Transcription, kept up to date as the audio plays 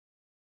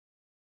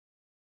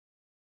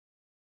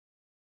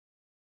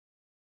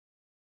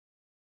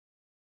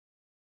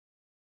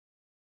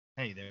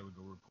Hey, there we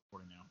go. We're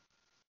recording now.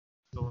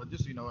 So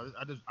just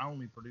I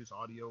only produce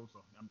audio, so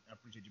I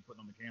appreciate you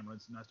putting on the camera.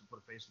 It's nice to put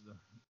a face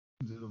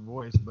to the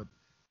voice, but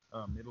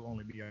it'll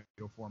only be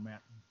audio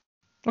format.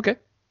 Okay,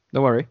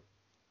 don't worry.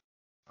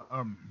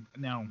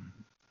 Now,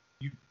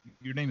 you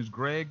your name is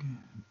Greg,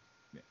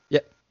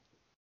 Yeah.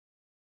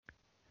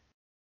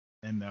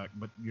 and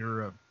but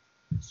you're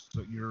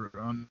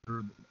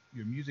under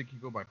your music. You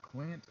go by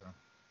Clint.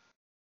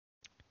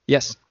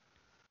 Yes.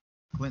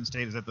 Clint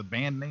State, is that the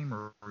band name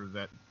or is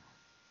that?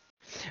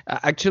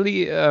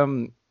 Actually,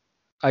 I've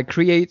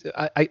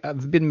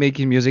been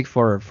making music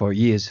for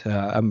years.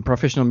 I'm a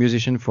professional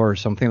musician for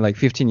something like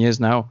 15 years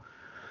now,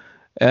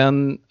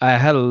 and I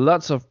had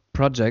lots of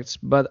projects,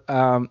 but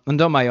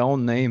under my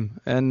own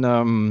name. And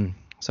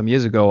some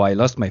years ago, I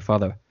lost my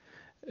father,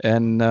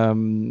 and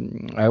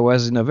I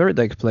was in a very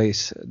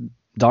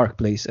dark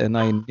place, and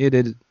I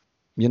needed,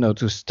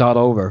 to start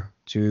over,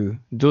 to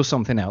do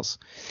something else.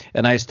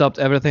 And I stopped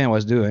everything I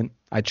was doing.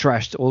 I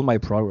trashed all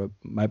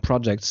my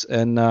projects,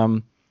 and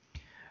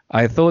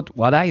I thought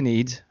what I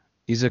need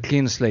is a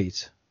clean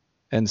slate.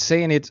 And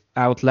saying it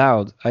out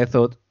loud, I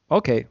thought,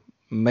 okay,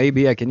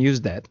 maybe I can use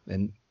that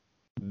and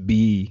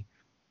be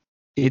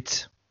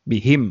it, be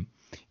him,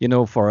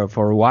 for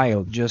a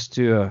while, just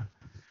to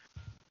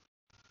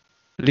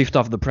lift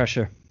off the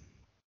pressure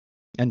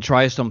and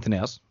try something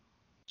else,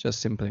 just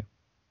simply.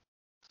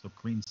 So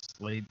Clean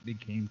Slate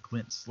became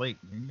Clint Slate.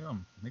 There you go.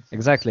 Makes sense.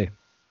 Exactly.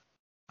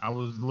 I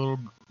was a little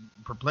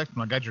perplexed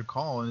when I got your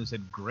call and it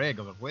said Greg.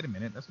 I was like, wait a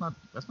minute, that's not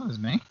his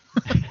name.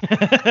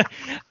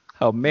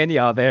 How many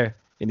are there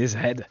in his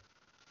head?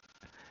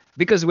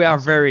 Because we are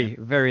very,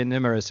 very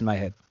numerous in my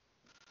head.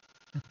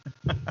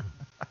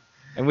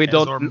 And we As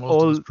don't are most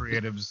all. of us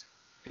creatives.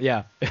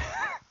 Yeah.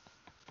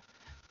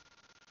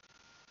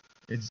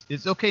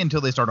 It's okay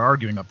until they start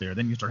arguing up there.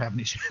 Then you start having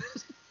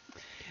issues.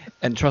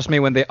 And trust me,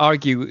 when they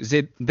argue,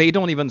 they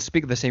don't even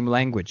speak the same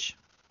language.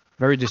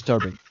 Very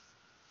disturbing.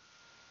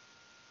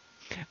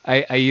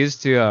 I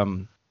used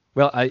to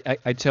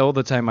I tell all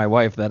the time my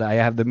wife that I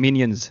have the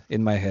minions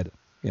in my head,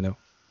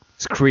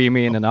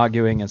 screaming and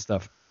arguing and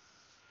stuff.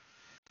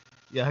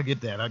 Yeah, I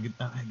get that. I get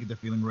that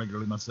feeling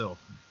regularly myself.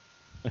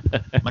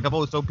 Like I've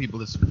always told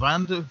people, it's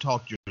fine to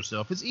talk to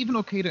yourself. It's even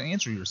okay to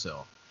answer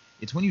yourself.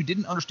 It's when you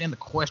didn't understand the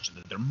question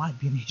that there might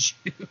be an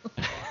issue.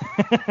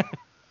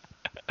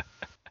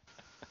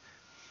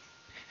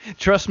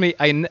 Trust me,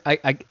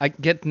 I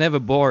get never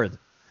bored,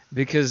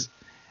 because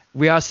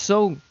we are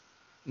so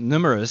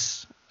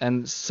numerous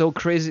and so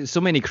crazy,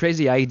 so many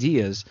crazy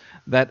ideas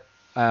that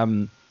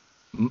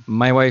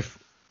my wife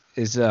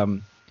is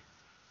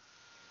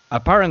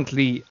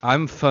apparently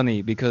I'm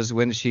funny, because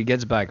when she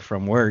gets back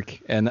from work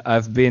and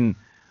I've been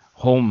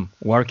home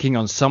working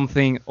on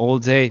something all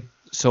day,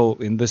 so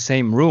in the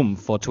same room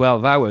for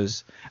 12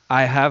 hours,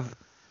 I have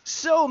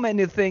so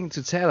many things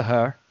to tell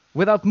her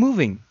without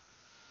moving.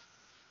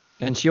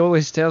 And she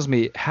always tells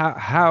me,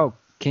 how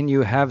can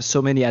you have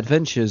so many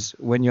adventures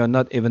when you're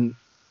not even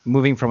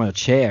moving from a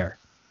chair?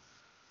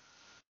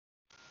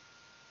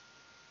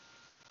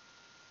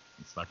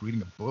 It's like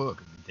reading a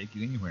book. It can take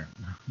you anywhere.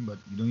 But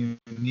you don't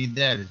even need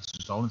that. It's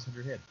just all inside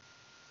your head.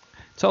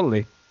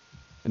 Totally.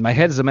 And my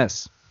head's a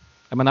mess.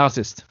 I'm an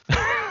artist.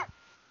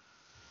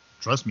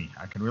 Trust me,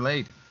 I can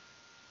relate.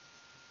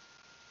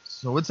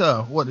 So it's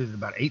what is it,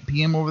 about 8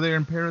 p.m. over there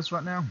in Paris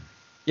right now?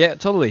 Yeah,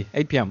 totally.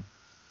 8 p.m.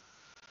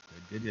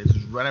 Good. It's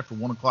just right after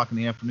 1 o'clock in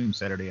the afternoon,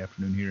 Saturday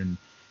afternoon here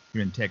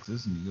in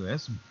Texas in the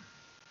U.S.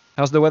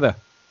 How's the weather?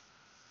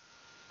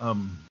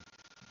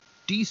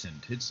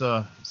 Decent. It's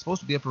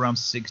supposed to be up around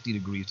 60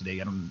 degrees today.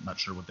 I'm not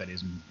sure what that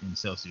is in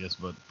Celsius,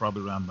 but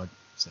probably around like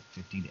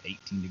 15 to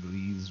 18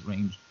 degrees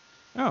range.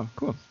 Oh,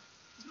 cool.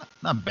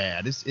 It's not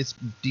bad. It's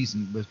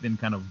decent, but it's been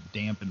kind of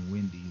damp and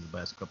windy the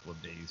last couple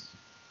of days.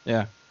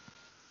 Yeah.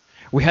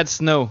 We had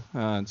snow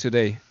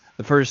today.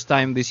 The first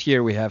time this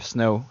year we have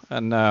snow.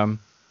 And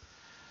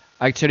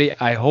actually,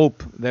 I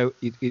hope that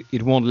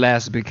it won't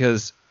last,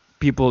 because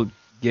people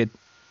get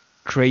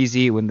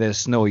crazy when there's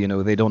snow.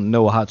 They don't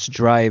know how to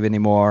drive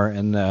anymore,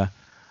 and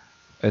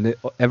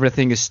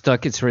everything is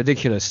stuck. It's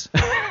ridiculous.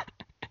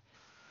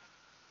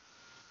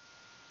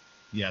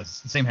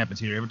 Yes, the same happens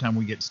here. Every time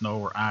we get snow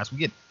or ice, we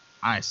get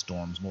ice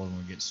storms more than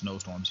we get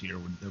snowstorms here.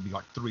 There'll be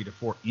like 3 to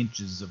 4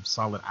 inches of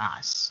solid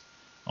ice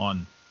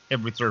on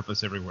every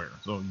surface everywhere.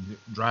 So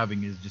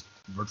driving is just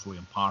virtually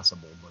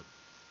impossible.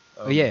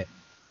 But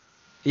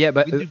yeah,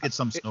 but we do get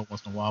some snow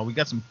once in a while. We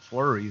got some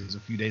flurries a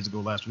few days ago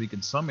last week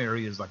in some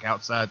areas, like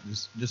outside,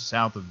 just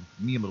south of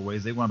me a little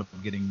ways. They wound up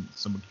getting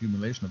some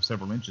accumulation of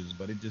several inches,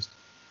 but it just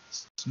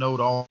snowed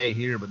all day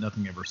here, but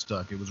nothing ever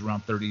stuck. It was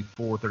around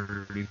 34,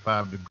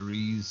 35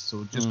 degrees,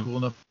 so just cool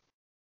enough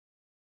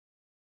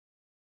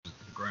to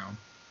the ground.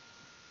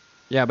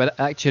 Yeah, but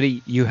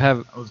actually, you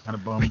have I was kind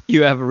of bummed.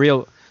 you have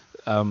real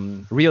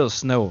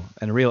snow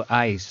and real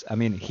ice. I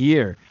mean,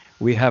 here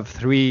we have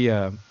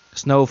 3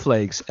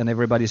 snowflakes and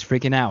everybody's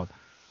freaking out.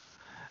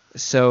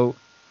 So,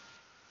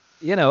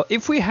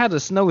 if we had a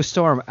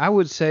snowstorm, I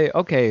would say,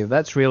 okay,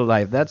 that's real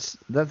life. That's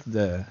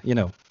the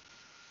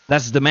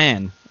That's the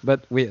man.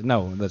 But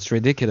no, that's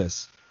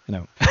ridiculous. You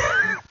know.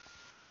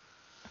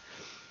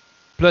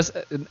 Plus,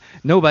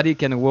 nobody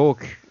can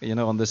walk,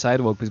 on the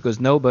sidewalk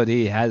because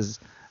nobody has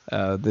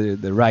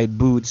the right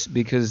boots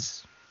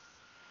because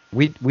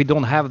we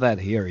don't have that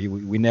here.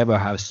 We never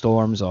have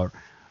storms or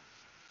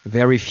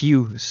very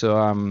few.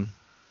 So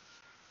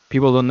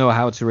people don't know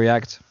how to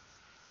react.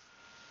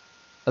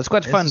 That's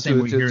quite fun to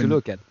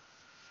look at.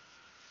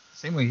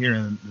 Same way here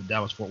in the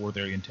Dallas-Fort Worth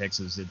area in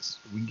Texas.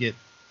 We get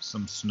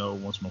some snow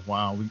once in a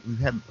while. We've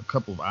had a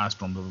couple of ice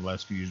storms over the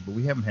last few years, but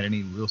we haven't had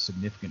any real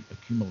significant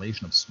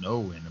accumulation of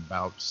snow in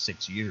about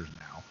 6 years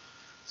now.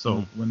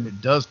 So when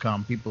it does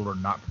come, people are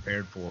not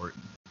prepared for it.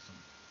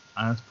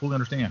 I fully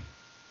understand.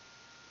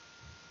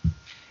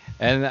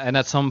 And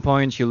at some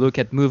point you look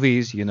at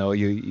movies,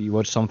 you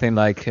watch something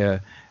like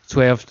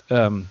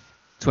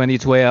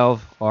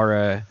 2012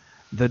 or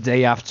The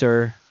Day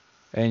After,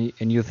 and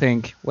you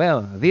think,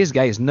 well, these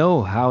guys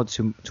know how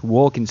to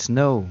walk in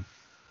snow.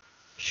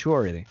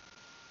 Surely.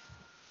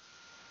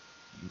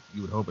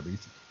 You would hope, at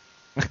least.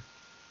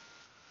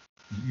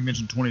 You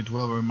mentioned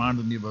 2012. It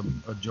reminded me of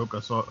a joke I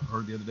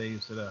heard the other day.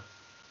 It said,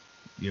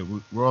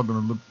 we're all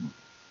gonna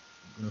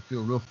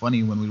feel real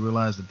funny when we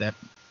realize that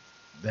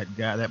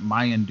guy, that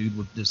Mayan dude,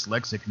 was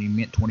dyslexic and he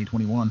meant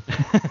 2021.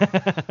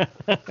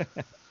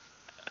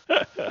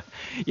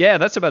 Yeah,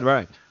 that's about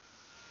right.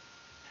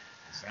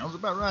 Sounds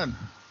about right.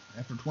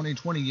 After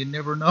 2020, you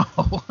never know.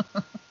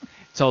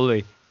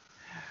 Totally.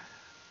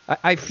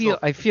 I feel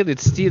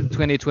it's still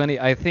 2020.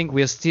 I think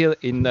we're still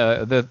in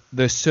the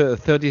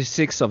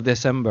 36th of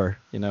December,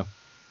 or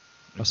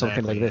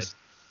something like this.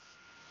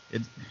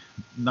 It's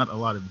not a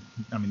lot of.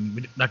 I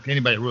mean, not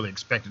anybody really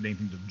expected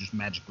anything to just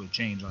magically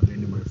change on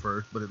January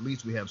 1st, but at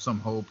least we have some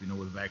hope,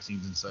 with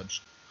vaccines and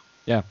such.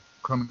 Yeah.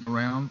 Coming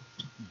around,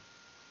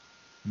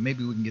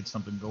 maybe we can get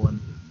something going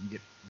and get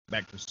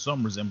back to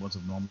some resemblance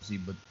of normalcy.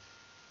 But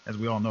as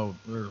we all know,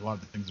 there's a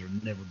lot of things that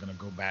are never going to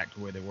go back to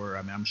where they were.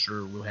 I mean, I'm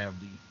sure we'll have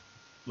the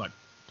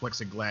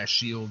plexiglass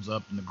shields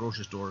up in the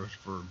grocery stores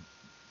for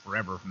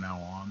forever from now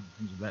on,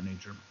 things of that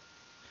nature.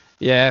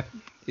 Yeah,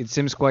 it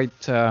seems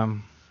quite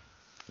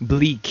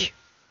bleak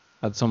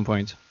at some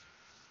point.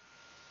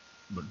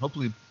 But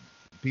hopefully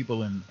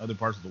people in other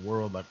parts of the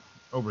world, like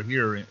over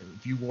here,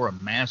 if you wore a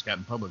mask out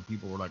in public,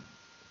 people were like,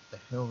 what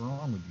the hell's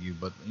wrong with you?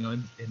 But,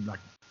 in like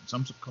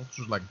some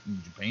cultures like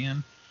in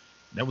Japan,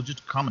 that was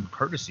just common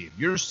courtesy. If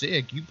you're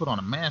sick, you put on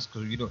a mask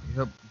because you don't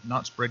help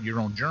not spread your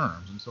own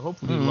germs. And so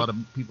hopefully a lot of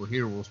people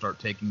here will start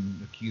taking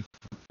the cue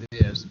from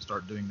this and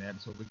start doing that,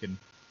 so we can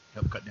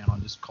help cut down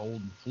on just cold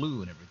and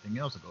flu and everything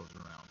else that goes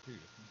around too.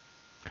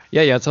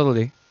 Yeah,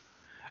 totally.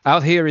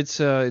 Out here, it's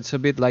a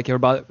bit like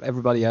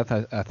everybody else.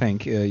 I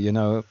think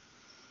a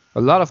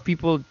lot of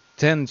people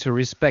tend to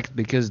respect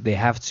because they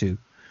have to,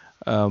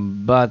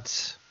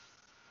 but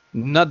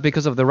not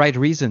because of the right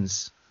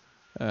reasons.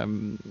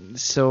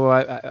 So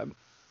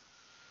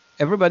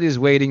everybody is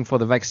waiting for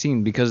the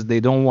vaccine because they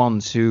don't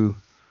want to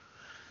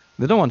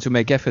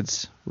make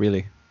efforts,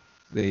 really.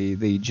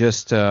 They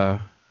just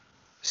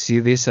see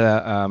this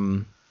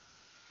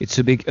it's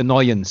a big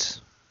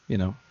annoyance,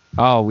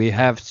 Oh, we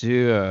have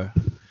to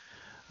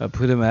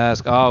put a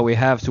mask. Oh, we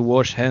have to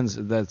wash hands.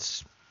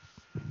 That's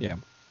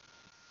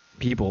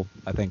people,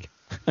 I think.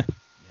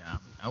 Yeah,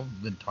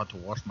 I've been taught to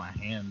wash my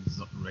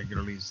hands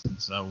regularly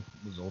since I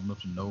was old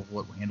enough to know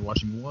what hand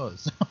washing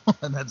was.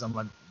 And I'm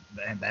like,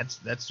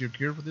 that's your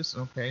cure for this?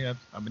 Okay,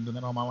 I've been doing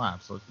that all my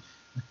life. So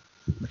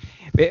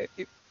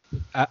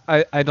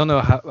I don't know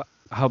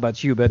how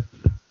about you, but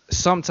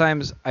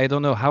sometimes I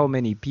don't know how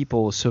many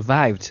people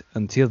survived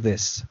until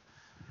this.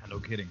 No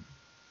kidding.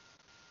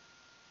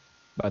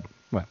 But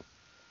well.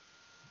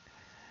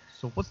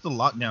 So what's the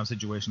lockdown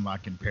situation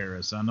like in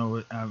Paris? I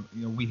know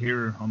we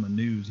hear on the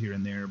news here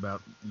and there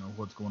about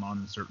what's going on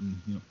in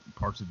certain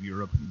parts of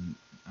Europe, and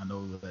I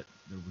know that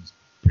there was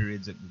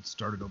periods that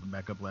started open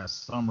back up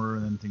last summer,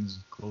 and then things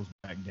closed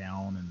back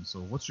down. And so,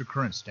 what's your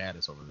current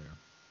status over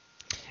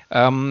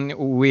there?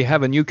 We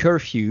have a new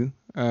curfew.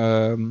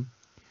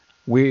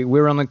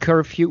 We're on a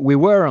curfew. We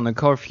were on a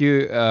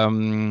curfew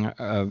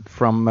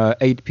from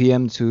 8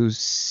 p.m. to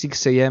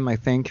 6 a.m. I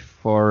think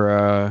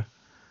for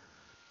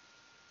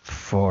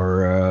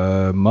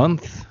a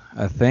month,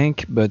 I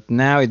think. But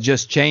now it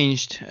just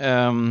changed,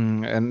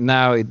 and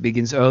now it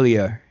begins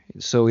earlier.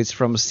 So it's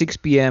from 6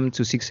 p.m.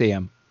 to 6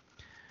 a.m.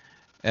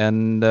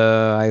 And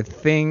I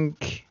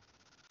think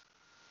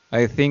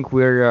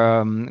we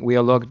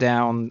are locked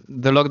down.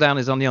 The lockdown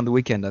is only on the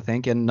weekend, I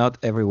think, and not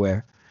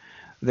everywhere.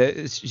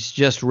 It's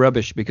just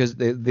rubbish because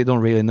they don't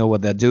really know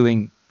what they're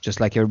doing, just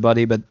like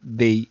everybody, but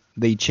they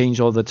change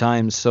all the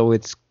time, so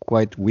it's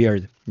quite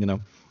weird.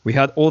 We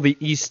had all the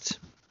east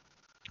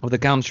of the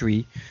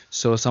country,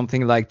 so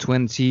something like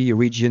 20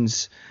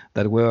 regions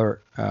that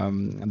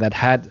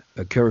had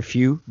a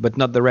curfew, but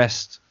not the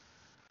rest,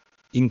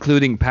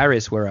 including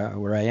Paris,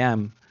 where I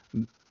am.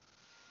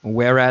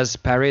 Whereas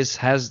Paris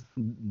has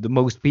the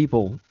most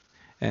people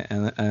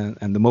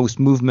and the most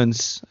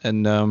movements,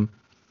 and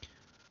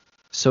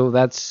so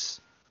that's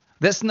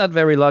That's not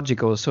very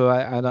logical. So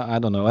I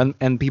don't know.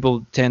 And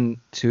people tend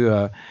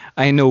to.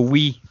 I know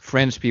we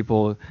French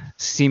people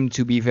seem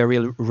to be very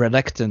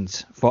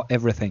reluctant for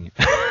everything.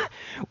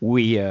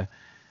 we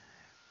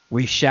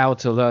we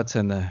shout a lot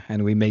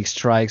and we make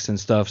strikes and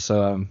stuff.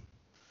 So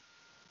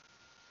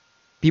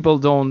people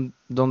don't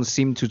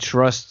seem to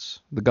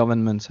trust the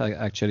government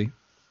actually.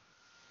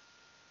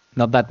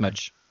 Not that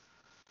much.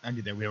 I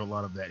get that. We have a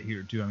lot of that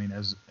here too. I mean,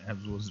 as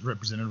was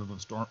representative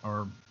of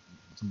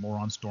some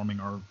morons storming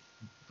our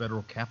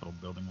federal Capitol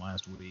building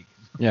last week.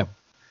 Yeah.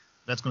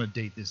 That's going to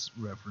date this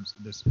reference,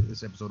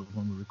 this episode of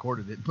when we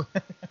recorded it.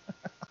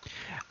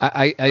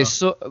 I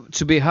so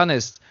to be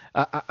honest,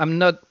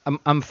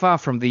 I'm far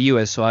from the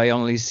U.S., so I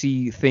only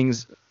see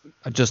things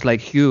just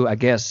like you, I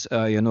guess,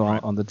 Right.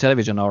 on the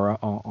television or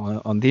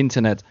on the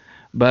internet.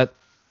 But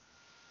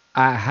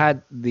I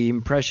had the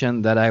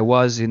impression that I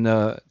was in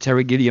a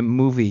Terry Gilliam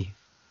movie.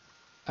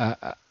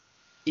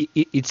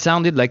 It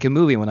sounded like a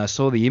movie when I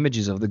saw the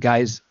images of the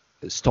guys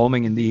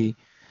storming in the.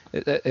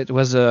 It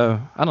was I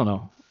don't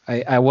know.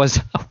 I was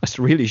I was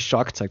really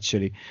shocked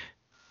actually.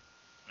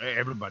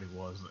 Everybody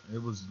was.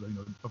 It was,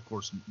 of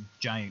course,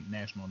 giant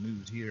national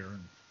news here,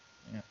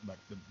 and like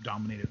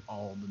dominated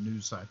all the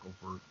news cycle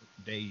for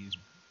days.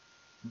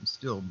 It's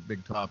still a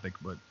big topic,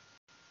 but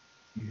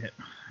you had,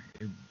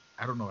 it,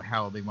 I don't know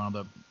how they wound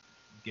up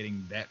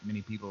getting that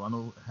many people. I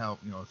know how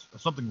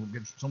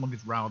someone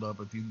gets riled up,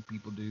 a few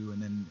people do,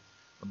 and then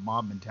the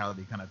mob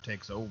mentality kind of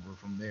takes over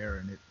from there,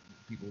 and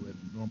people that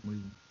normally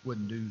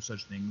wouldn't do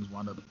such things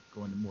wind up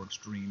going to more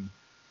extreme.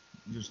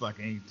 Just like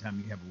any time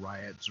you have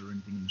riots or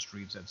anything in the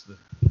streets,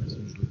 that's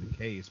usually the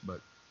case. But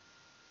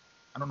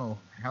I don't know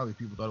how these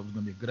people thought it was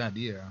going to be a good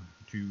idea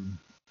to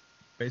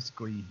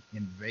basically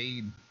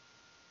invade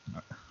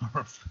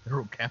our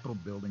federal Capitol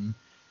building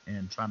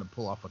and trying to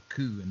pull off a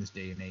coup in this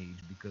day and age,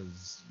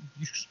 because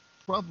you should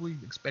probably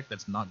expect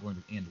that's not going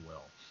to end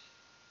well.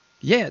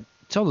 Yeah,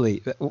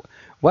 totally.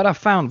 What I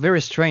found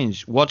very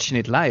strange watching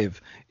it live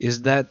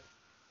is that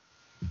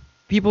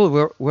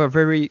people were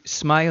very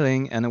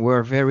smiling and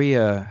were very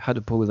how to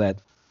put that,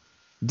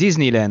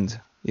 Disneyland,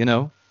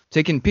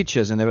 taking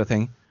pictures and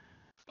everything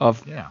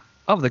of Yeah.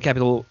 of the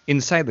capital,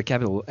 inside the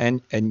capital,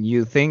 and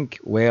you think,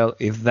 well,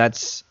 if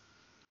that's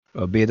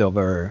a bit of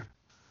a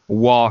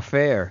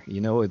warfare,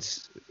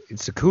 it's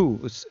a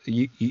coup.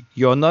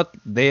 You're not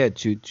there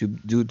to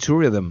do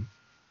tourism.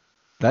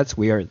 That's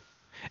weird.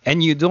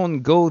 And you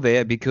don't go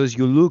there because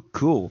you look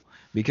cool.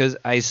 Because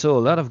I saw a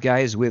lot of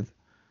guys with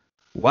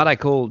what I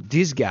call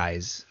these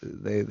guys.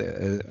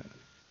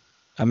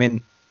 I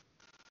mean,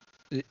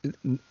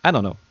 I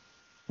don't know.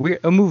 We're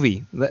a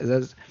movie.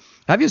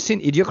 Have you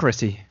seen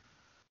Idiocracy?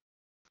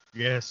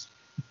 Yes.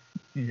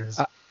 Yes.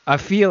 I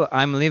feel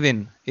I'm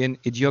living in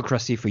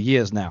Idiocracy for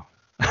years now.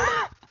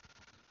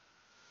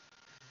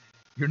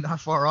 You're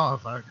not far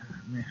off.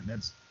 Man,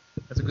 that's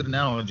a good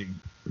analogy,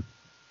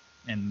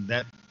 and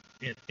that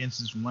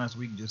instance from last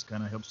week just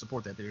kind of helps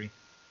support that theory.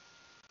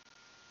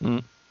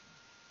 Mm.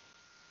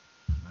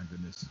 My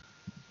goodness.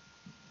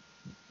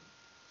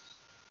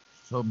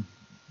 So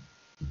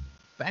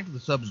back to the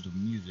subject of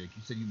music.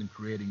 You said you've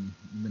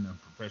been a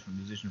professional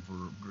musician for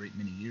a great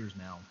many years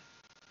now.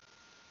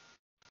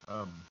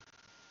 Um,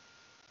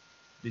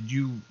 did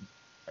you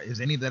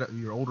is any of that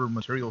your older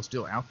material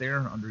still out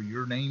there under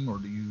your name, or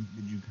did you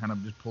kind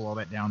of just pull all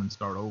that down and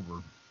start over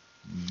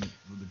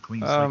with the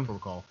clean slate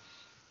protocol?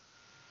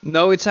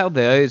 No, it's out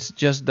there. It's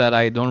just that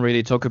I don't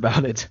really talk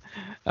about it.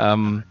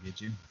 I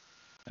get you.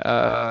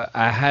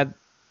 I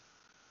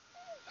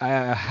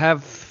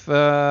have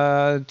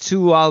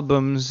 2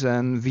 albums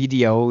and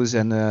videos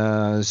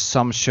and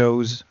some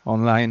shows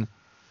online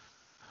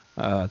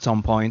at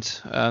some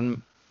point.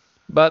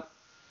 But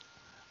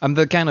I'm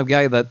the kind of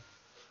guy that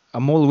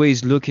I'm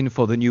always looking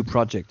for the new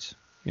project.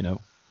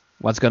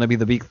 What's gonna be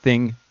the big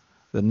thing,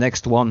 the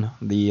next one.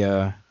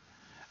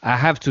 I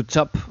have to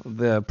top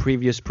the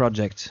previous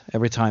project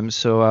every time.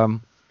 So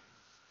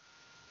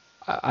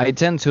I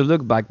tend to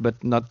look back, but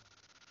I'm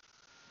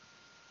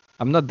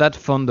not that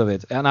fond of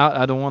it, and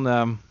I don't want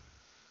to.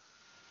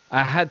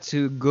 I had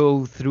to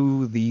go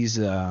through these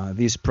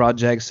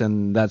projects,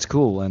 and that's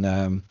cool, and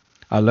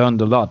I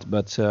learned a lot.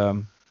 But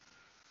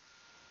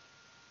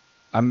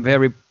I'm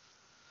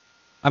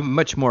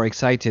much more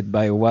excited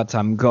by what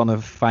I'm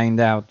gonna find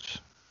out.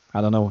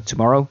 I don't know,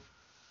 tomorrow,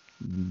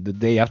 the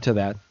day after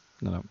that.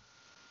 I don't know.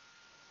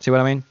 See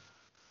what I mean?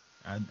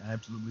 I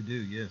absolutely do.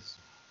 Yes.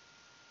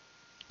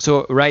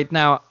 So right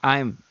now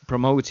I'm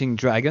promoting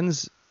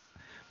Dragons,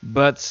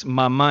 but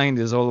my mind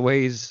is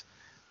always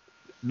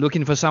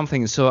looking for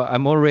something. So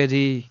I'm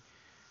already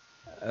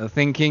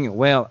thinking,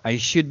 well, I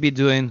should be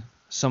doing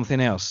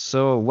something else.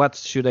 So what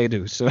should I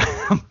do? So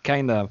I'm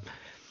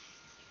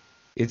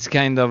it's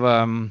kind of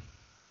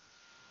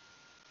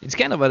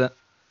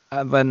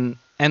an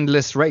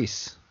endless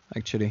race,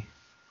 actually.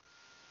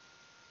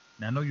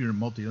 Now, I know you're a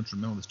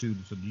multi-instrumentalist too.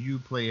 So do you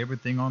play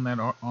everything on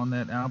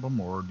that album,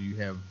 or do you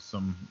have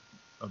some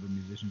other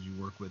musicians you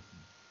work with,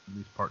 at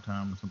least part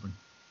time or something?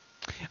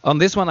 On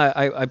this one,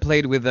 I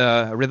played with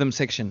a rhythm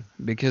section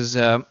because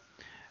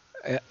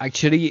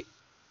Actually,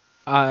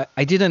 I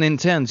didn't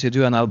intend to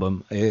do an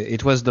album.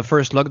 It was the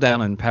first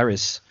lockdown in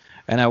Paris,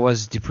 and I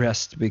was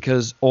depressed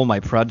because all my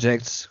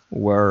projects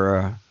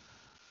were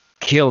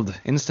killed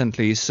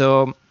instantly.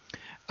 So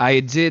I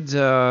did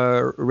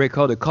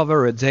record a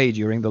cover a day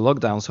during the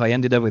lockdown. So I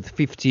ended up with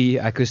 50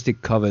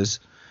 acoustic covers,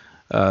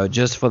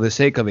 just for the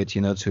sake of it,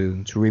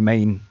 to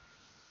remain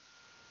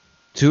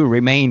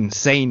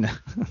sane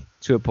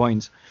to a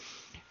point.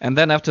 And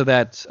then after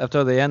that,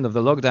 after the end of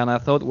the lockdown, I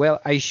thought, well,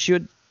 I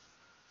should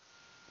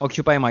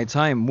occupy my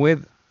time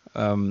with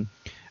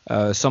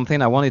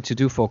something I wanted to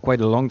do for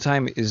quite a long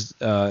time, is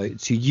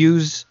to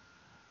use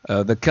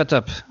the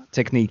cut-up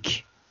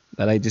technique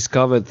that I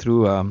discovered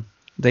through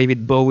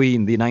David Bowie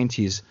in the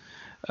 90s.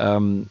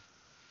 The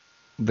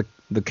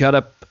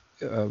cut-up,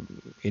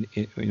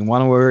 in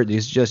one word,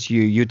 is just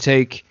you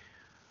take,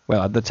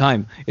 well, at the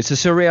time, it's a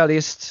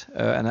surrealist,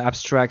 an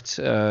abstract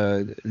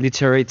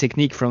literary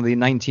technique from the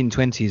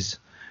 1920s.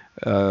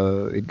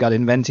 It got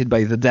invented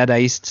by the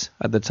Dadaists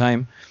at the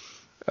time,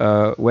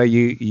 where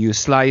you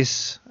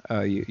slice,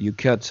 you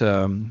cut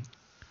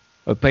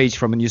a page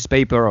from a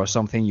newspaper or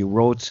something you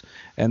wrote,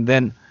 and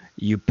then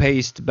you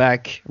paste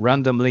back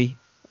randomly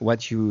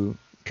what you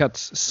cut,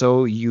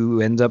 so you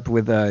end up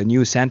with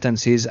new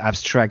sentences,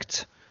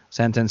 abstract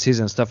sentences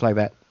and stuff like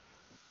that.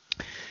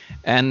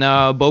 And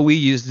Bowie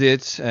used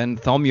it,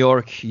 and Thom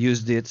Yorke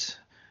used it,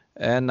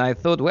 and I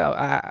thought, well,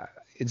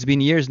 it's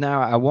been years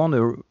now, I want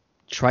to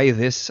try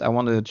this, I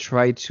want to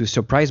try to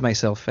surprise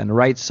myself and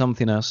write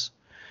something else.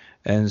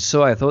 And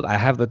so I thought, I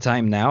have the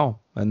time now,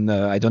 and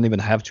I don't even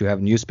have to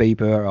have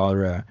newspaper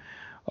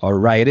or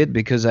write it,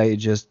 because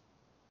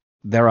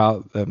there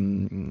are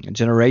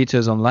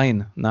generators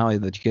online now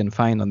that you can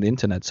find on the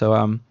internet.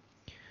 So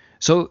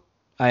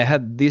I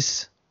had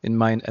this in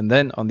mind, and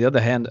then on the other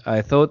hand,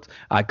 I thought,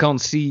 I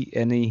can't see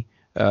any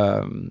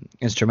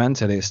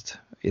instrumentalist.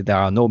 There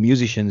are no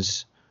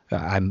musicians.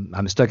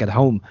 I'm stuck at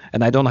home,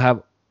 and I don't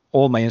have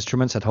all my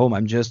instruments at home.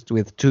 I'm just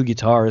with 2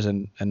 guitars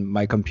and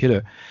my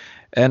computer.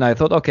 And I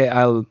thought, okay,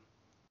 I'll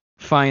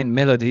find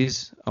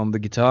melodies on the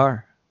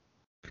guitar,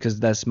 because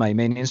that's my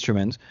main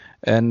instrument,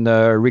 and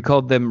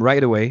record them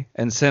right away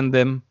and send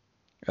them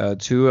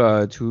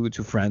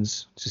to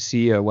friends to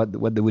see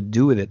what they would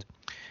do with it.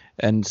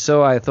 And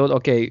so I thought,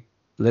 okay,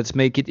 let's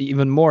make it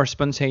even more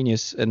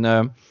spontaneous.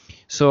 And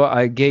so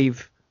I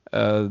gave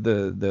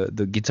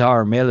the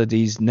guitar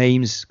melodies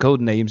names, code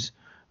names,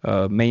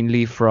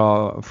 mainly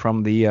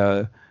from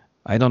the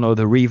I don't know,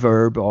 the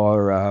reverb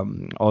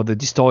or the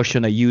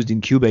distortion I used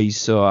in Cubase.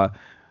 So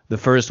the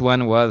first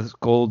one was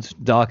called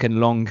Dark and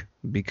Long,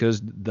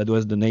 because that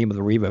was the name of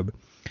the reverb.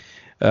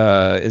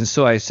 And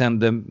so I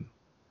sent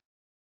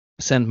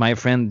my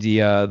friend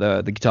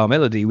the guitar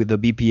melody with the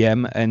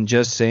BPM, and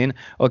just saying,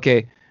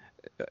 okay,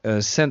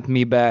 send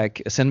me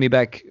back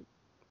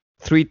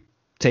 3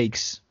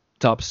 takes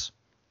tops,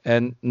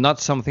 and not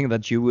something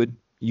that you would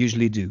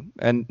usually do,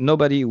 and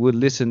nobody would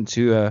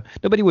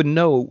nobody would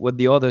know what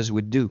the others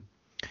would do.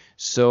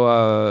 So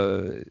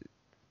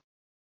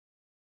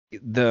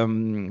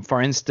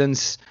for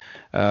instance,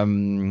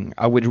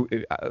 I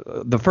would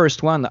the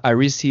first one I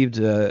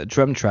received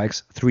drum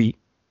tracks, 3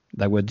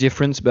 that were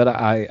different, but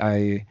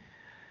I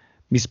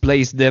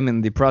misplaced them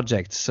in the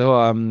project.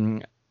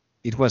 So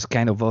it was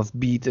kind of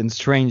offbeat and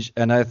strange,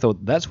 and I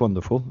thought, that's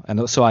wonderful.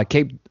 And so I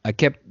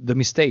kept the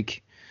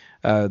mistake.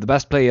 The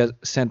bass player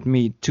sent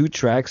me 2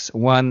 tracks,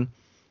 one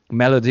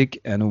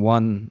melodic and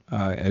one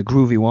a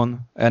groovy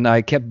one, and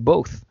I kept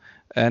both.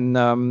 And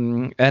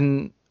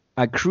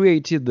I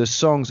created the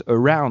songs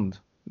around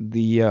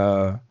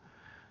the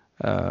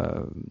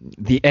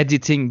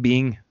editing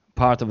being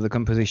part of the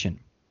composition.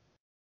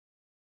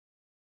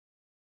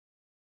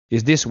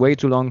 Is this way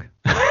too long?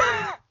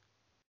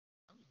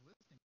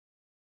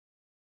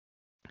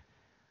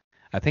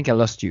 I think I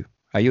lost you.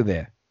 Are you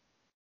there?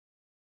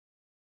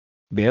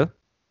 Bill?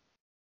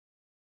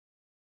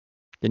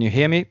 Can you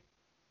hear me?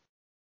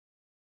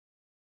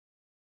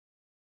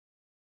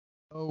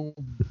 Oh,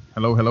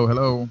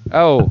 hello.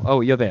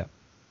 Oh, you're there.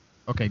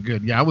 Okay,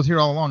 good. Yeah, I was here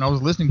all along. I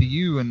was listening to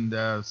you, and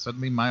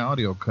suddenly my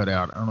audio cut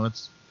out. I don't know.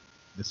 That's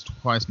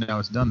twice now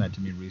it's done that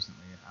to me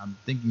recently. I'm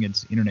thinking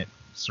it's internet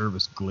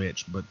service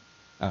glitch, but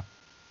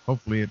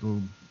hopefully it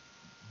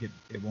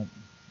won't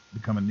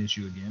become an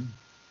issue again.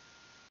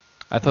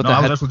 I thought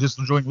I was actually just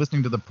enjoying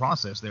listening to the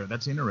process there.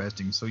 That's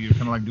interesting. So you're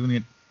kind of like doing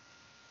it.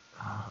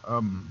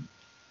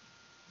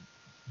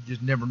 You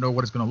just never know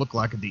what it's going to look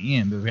like at the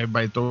end.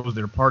 Everybody throws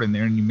their part in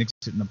there, and you mix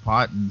it in a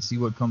pot and see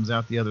what comes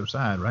out the other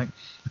side, right?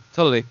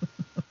 Totally.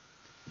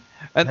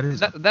 And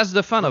that's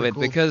the fun of it,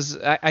 cool. Because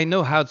I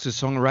know how to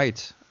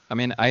songwrite. I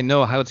mean, I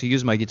know how to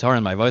use my guitar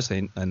and my voice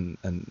and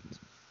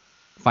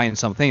find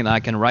something, and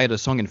I can write a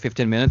song in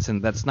 15 minutes,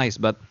 and that's nice.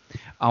 But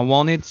I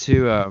wanted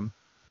to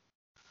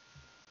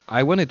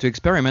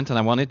experiment, and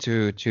I wanted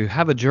to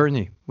have a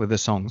journey with the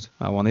songs.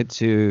 I wanted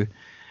to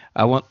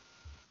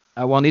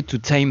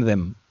tame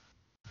them.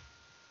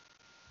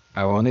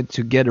 I wanted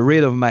to get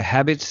rid of my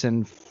habits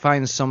and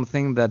find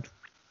something that,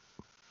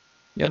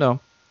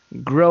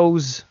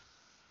 grows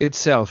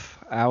itself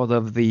out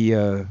of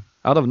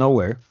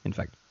nowhere, in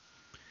fact.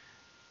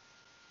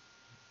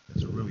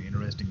 That's a really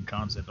interesting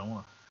concept.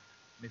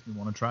 Makes me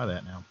want to try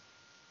that now.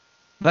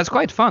 That's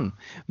quite fun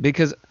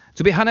because,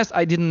 to be honest,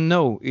 I didn't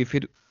know if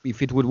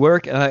it would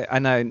work,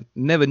 and I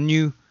never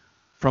knew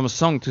from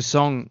song to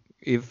song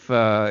if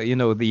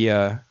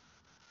the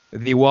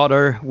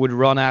water would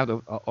run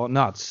out or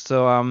not.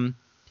 So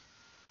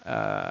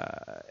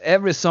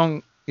every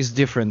song is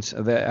different.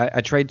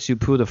 I tried to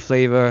put a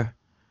flavor.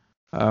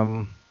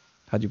 How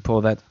do you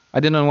call that? I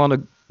didn't want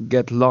to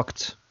get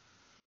locked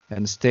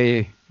and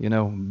stay,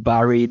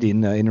 buried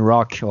in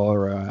rock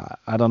or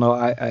I don't know.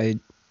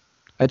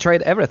 I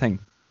tried everything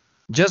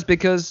just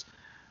because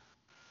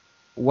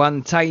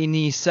one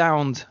tiny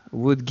sound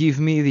would give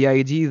me the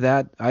idea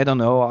that, I don't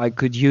know, I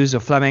could use a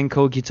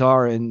flamenco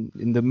guitar in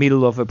the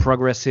middle of a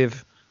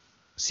progressive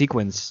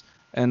sequence.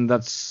 And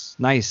that's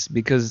nice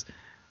because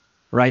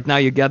right now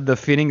you get the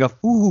feeling of,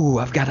 ooh,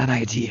 I've got an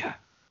idea.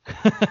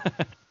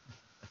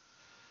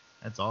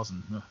 That's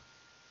awesome.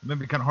 It may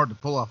be kind of hard to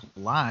pull off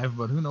live,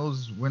 but who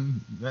knows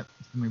when that's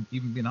going to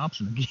even be an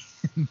option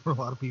again for a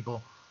lot of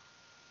people.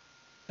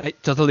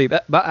 Totally.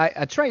 But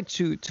I tried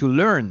to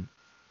learn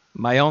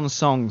my own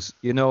songs,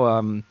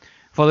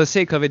 for the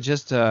sake of it,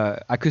 just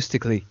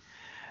acoustically.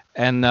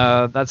 And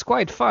that's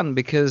quite fun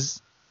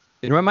because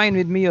it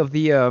reminded me of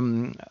the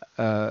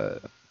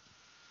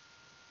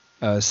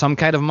Some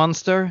Kind of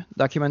Monster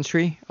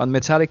documentary on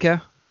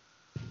Metallica.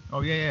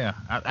 Oh, yeah.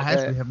 I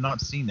actually have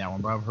not seen that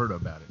one, but I've heard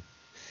about it.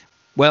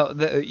 Well,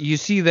 you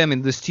see them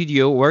in the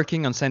studio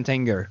working on Saint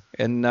Anger,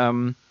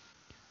 and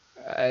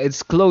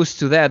it's close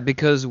to that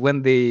because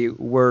when they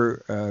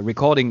were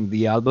recording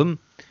the album,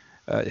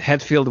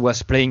 Hetfield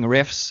was playing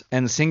riffs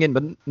and singing,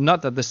 but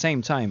not at the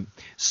same time.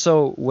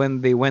 So when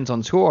they went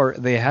on tour,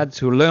 they had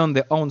to learn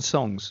their own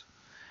songs.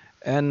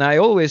 And I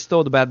always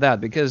thought about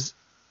that because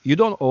you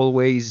don't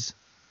always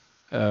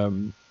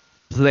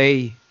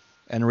play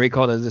and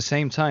record at the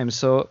same time.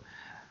 So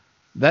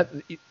that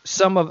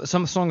some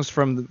songs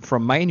from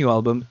my new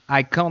album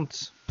I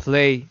can't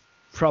play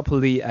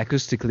properly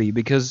acoustically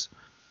because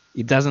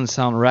it doesn't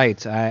sound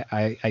right.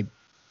 I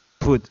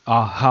put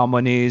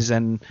harmonies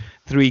and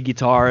 3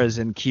 guitars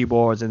and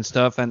keyboards and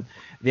stuff, and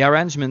the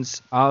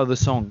arrangements are the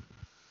song.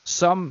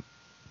 Some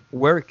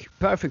work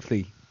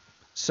perfectly,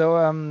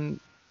 so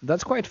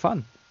that's quite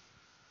fun.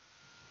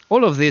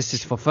 All of this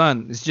is for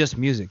fun. It's just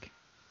music.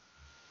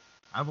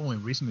 I've only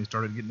recently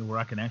started getting to where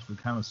I can actually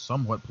kind of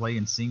somewhat play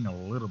and sing a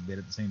little bit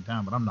at the same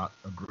time, but I'm not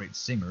a great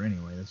singer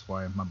anyway. That's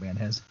why my band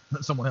has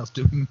someone else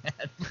doing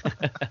that.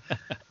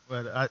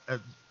 But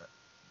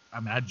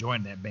I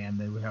joined that band.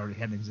 They already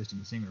had an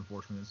existing singer,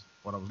 fortunately, is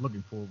what I was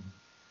looking for.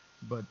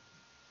 But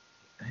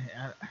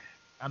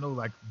I know,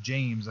 like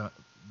James,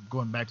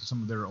 going back to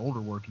some of their older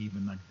work,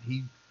 even like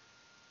he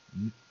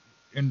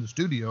in the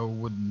studio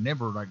would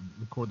never like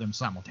record them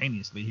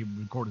simultaneously. He would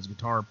record his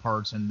guitar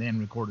parts and then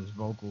record his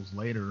vocals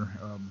later.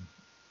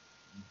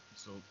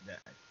 So that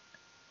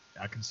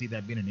I can see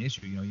that being an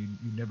issue. You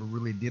never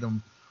really did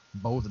them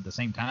both at the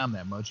same time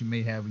that much. You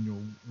may have when you're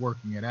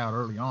working it out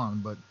early on,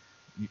 but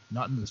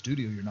not in the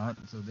studio. You're not.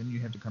 So then you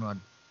have to kind of like,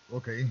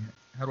 okay,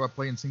 how do I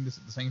play and sing this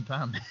at the same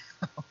time?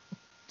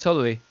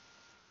 Totally.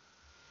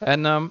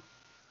 And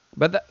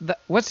but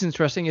what's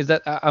interesting is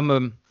that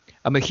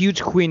I'm a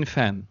huge Queen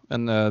fan,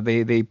 and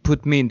they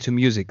put me into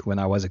music when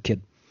I was a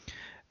kid.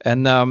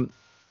 And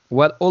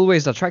what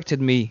always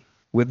attracted me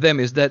with them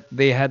is that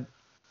they had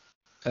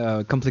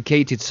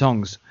complicated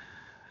songs,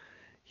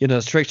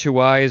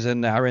 structure-wise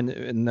and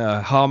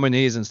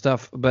harmonies and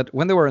stuff. But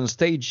when they were on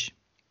stage,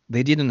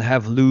 they didn't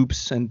have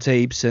loops and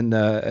tapes, and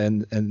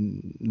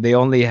they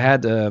only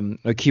had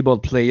a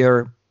keyboard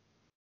player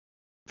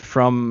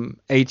from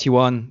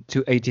 81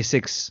 to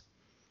 86.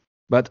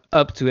 But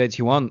up to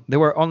 81, there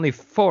were only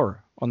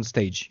 4 on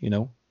stage,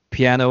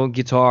 piano,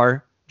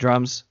 guitar,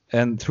 drums,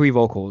 and 3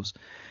 vocals.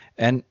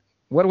 And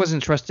what was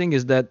interesting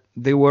is that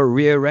they were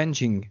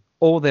rearranging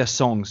all their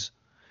songs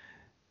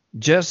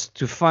just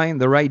to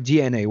find the right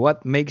DNA,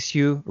 what makes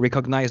you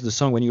recognize the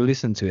song when you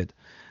listen to it.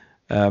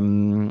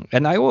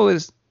 And I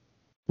always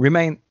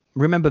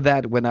remember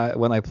that when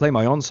I play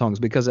my own songs,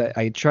 because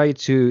I try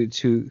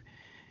to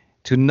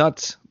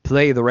not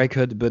play the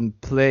record,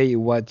 but play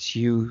what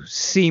you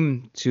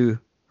seem to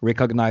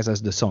recognize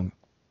as the song,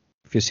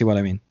 if you see what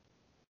I mean.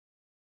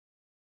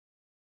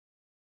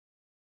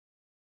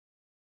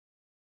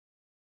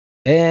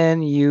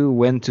 And you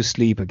went to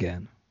sleep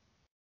again.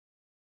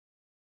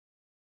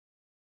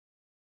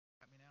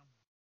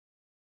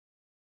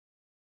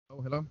 Oh,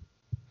 hello.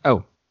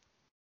 Oh,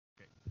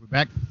 Okay, we're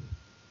back.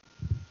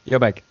 you're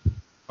back.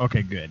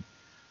 Okay, good.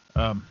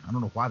 I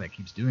don't know why that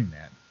keeps doing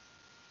that.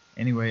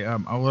 Anyway,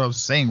 what I was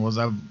saying was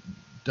I've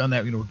done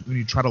that. When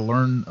you try to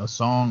learn a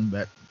song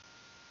that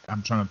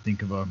I'm trying to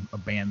think of a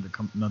band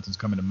that nothing's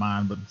coming to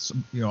mind, but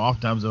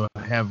oftentimes they'll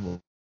have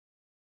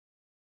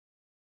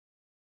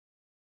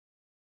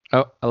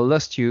Oh, I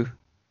lost you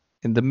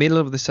in the middle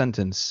of the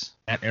sentence.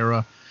 that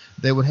era.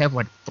 They would have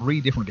like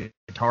 3 different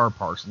guitar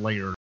parts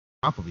layered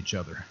on top of each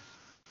other.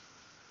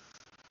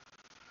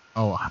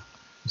 Oh, I'm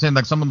saying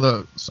like some of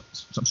the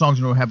some songs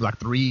have like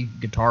three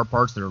guitar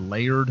parts that are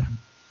layered,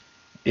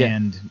 Yeah.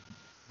 and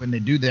when they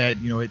do that,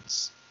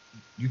 it's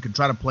you could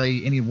try to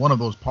play any one of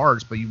those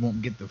parts, but you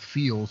won't get the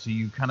feel. So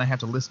you kind of have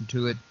to listen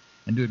to it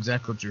and do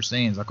exactly what you're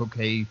saying. It's like,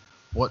 okay,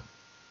 what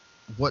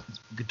what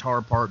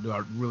guitar part do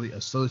I really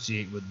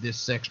associate with this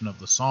section of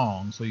the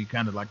song? So you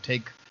kind of like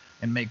take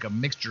and make a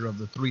mixture of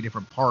the three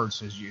different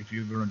parts if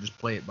you're going to just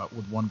play it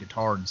with one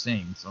guitar and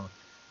sing. So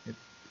it,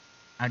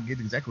 I get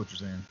exactly what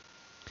you're saying.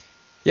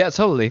 Yeah,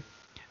 totally.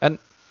 And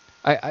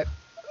I I,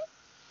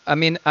 I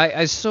mean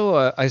I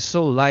saw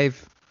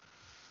live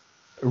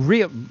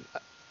real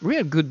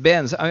real good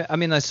bands. I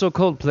mean I saw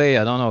Coldplay,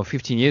 I don't know,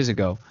 15 years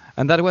ago,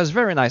 and that was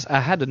very nice.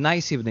 I had a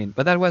nice evening,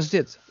 but that was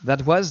it.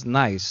 That was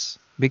nice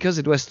because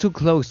it was too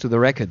close to the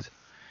record.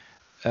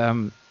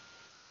 Um,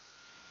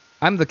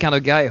 I'm the kind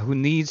of guy who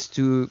needs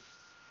to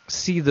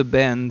see the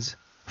band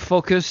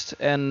focused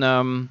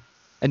and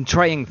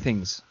trying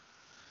things,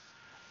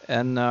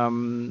 and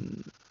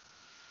um,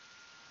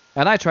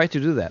 and I try to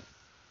do that.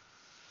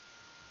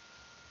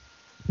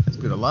 That's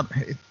good.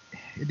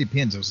 It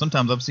depends. So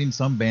sometimes I've seen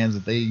some bands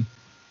that they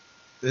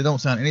don't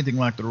sound anything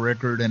like the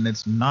record, and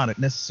it's not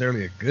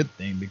necessarily a good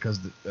thing because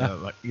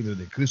like either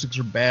the acoustics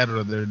are bad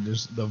or they're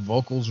just the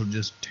vocals are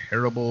just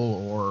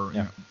terrible or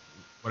Yeah.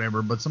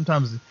 whatever. But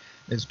sometimes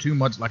it's too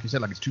much, like you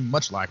said, like it's too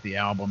much like the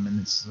album,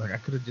 and it's like I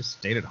could have just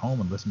stayed at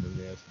home and listened to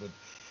this. But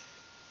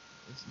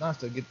it's nice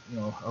to get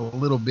a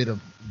little bit of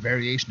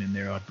variation in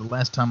there. Like the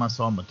last time I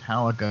saw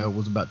Metallica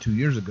was about 2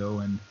 years ago,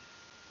 and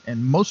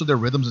most of their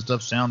rhythms and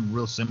stuff sound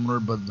real similar,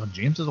 but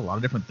James does a lot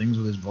of different things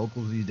with his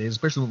vocals these days,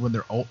 especially when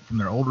they're old, from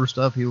their older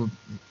stuff. He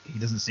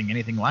doesn't sing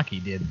anything like he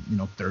did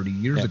 30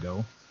 years Yeah.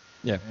 ago.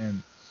 Yeah.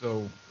 And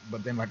so,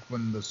 but then like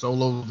when the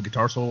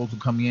guitar solos will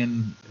come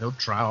in, he'll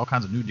try all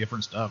kinds of new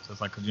different stuff. So it's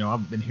like, 'cause,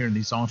 I've been hearing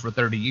these songs for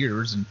 30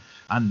 years and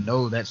I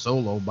know that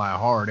solo by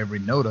heart, every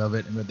note of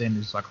it, but then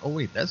it's like, oh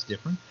wait, that's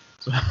different.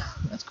 So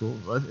that's cool.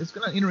 It's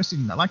kind of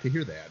interesting. I like to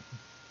hear that.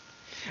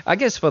 I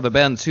guess for the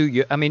band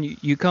too, I mean,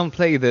 you can't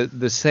play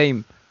the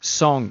same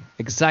song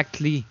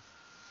exactly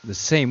the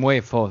same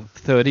way for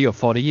 30 or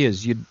 40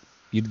 years.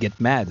 You'd get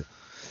mad.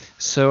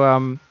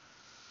 So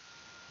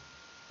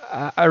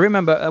I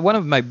remember one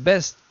of my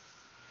best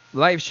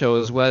live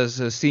shows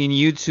was seeing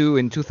U2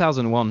 in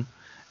 2001,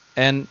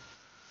 and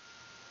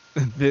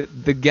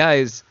the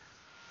guys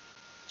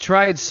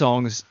tried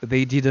songs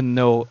they didn't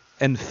know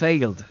and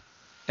failed.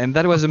 And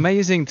that was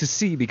amazing to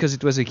see because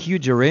it was a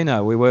huge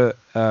arena. We were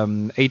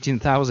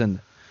 18,000.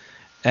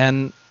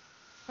 And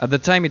at the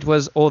time it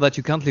was All That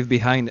You Can't Leave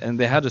Behind. And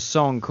they had a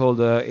song called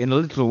In a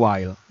Little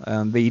While.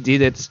 And they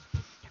did it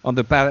on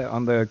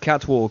the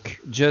catwalk,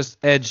 just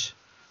Edge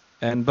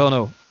and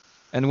Bono.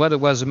 And what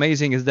was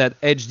amazing is that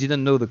Edge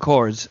didn't know the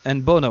chords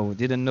and Bono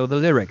didn't know the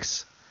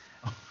lyrics.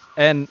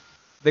 And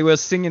they were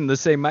singing the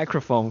same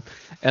microphone.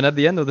 And at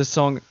the end of the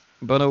song,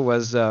 Bono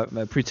was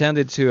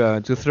pretended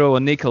to throw a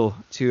nickel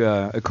to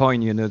a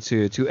coin,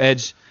 to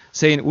Edge,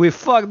 saying, "We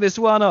fucked this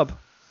one up."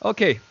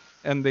 Okay,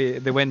 and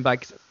they went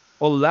back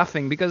all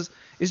laughing because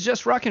it's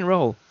just rock and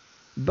roll.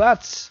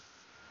 But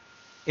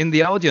in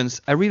the audience,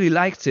 I really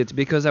liked it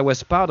because I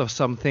was part of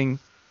something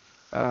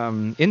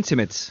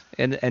intimate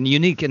and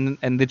unique,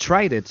 and they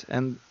tried it.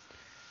 And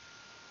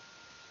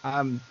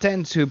I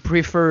tend to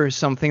prefer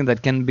something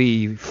that can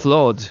be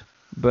flawed,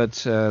 but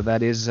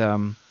that is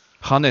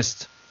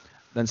honest,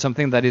 than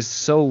something that is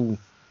so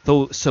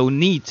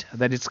neat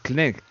that it's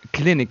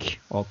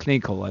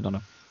clinical. I don't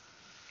know.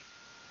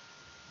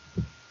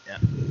 Yeah,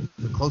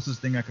 the closest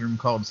thing I can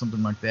recall to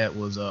something like that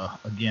was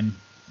again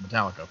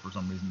Metallica for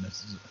some reason.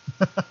 This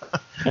is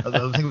I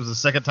think it was the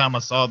second time I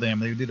saw them.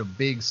 They did a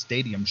big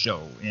stadium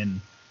show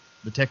in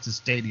the Texas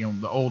Stadium,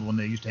 the old one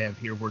they used to have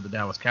here where the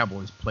Dallas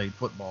Cowboys played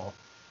football.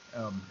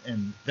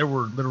 And there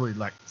were literally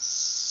like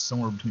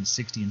somewhere between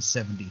 60 and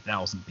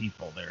 70,000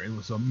 people there. It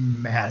was a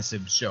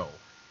massive show.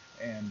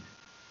 And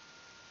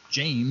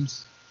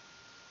James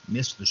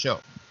missed the show.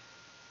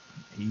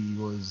 He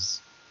was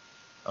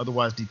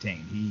otherwise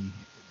detained.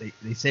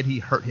 They said he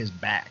hurt his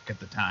back at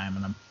the time,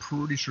 and I'm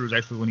pretty sure it was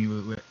actually when he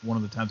was one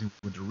of the times he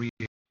went to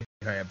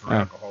rehab for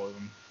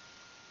alcoholism.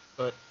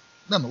 But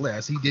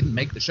nonetheless, he didn't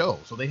make the show.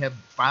 So they have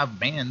 5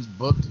 bands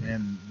booked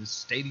and the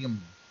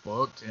stadium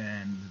booked,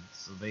 and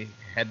so they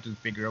had to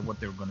figure out what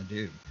they were going to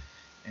do.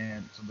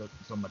 And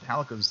so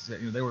Metallica's,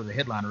 they were the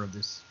headliner of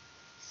this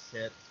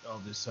set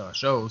of this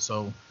show.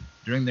 So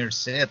during their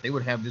set, they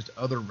would have just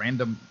other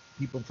random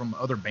people from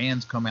other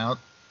bands come out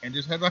and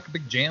just have like a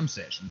big jam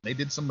session. They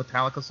did some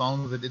Metallica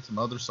songs, they did some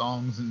other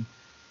songs, and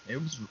it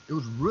was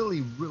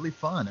really really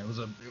fun. It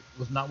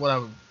was not what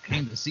I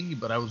came to see,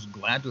 but I was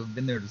glad to have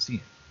been there to see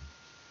it.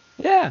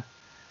 Yeah,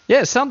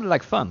 yeah, it sounded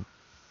like fun.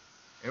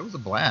 It was a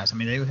blast. I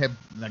mean, they would have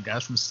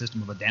guys from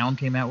System of a Down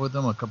came out with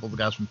them. A couple of the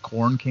guys from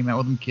Korn came out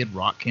with them. Kid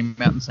Rock came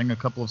out and sang a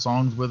couple of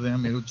songs with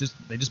them. It was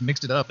they just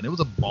mixed it up, and it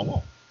was a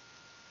ball.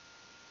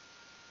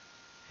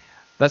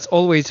 That's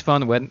always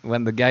fun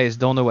when the guys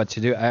don't know what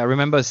to do. I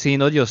remember seeing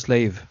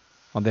Audioslave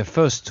on their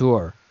first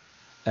tour,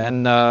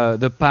 and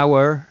the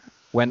power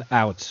went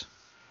out.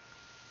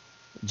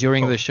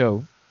 during Oh, the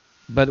show.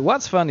 But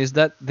what's fun is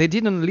that they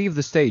didn't leave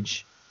the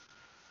stage.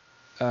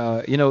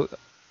 You know,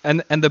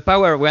 and the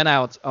power went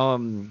out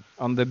on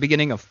the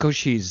beginning of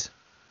Koshi's.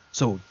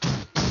 So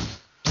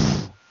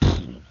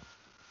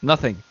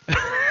nothing.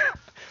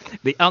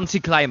 The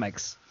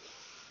anticlimax.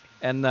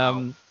 And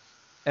wow.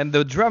 and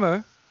the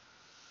drummer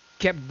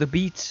kept the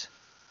beat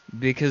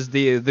because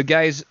the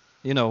guys,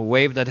 you know,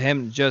 waved at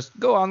him, just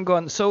go on, go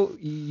on. So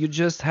you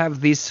just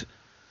have this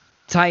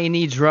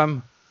tiny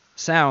drum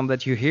sound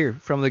that you hear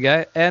from the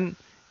guy, and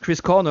Chris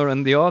Corner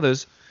and the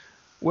others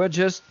were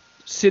just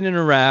sitting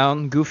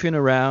around, goofing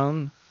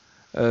around,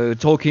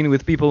 talking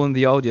with people in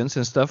the audience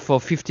and stuff for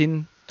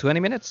 15, 20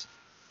 minutes.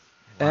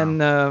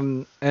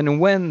 Wow. And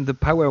when the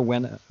power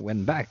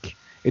went back,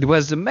 it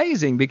was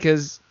amazing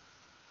because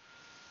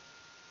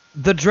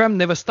the drum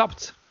never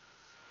stopped,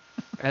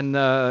 and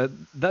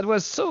that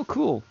was so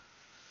cool.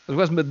 It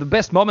was the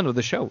best moment of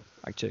the show,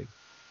 actually.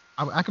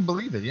 I can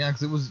believe it, yeah,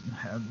 because it was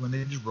when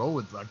they just roll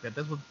with like that.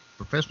 That's what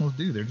professionals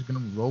do. They're just gonna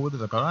roll with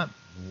it. Like, all right,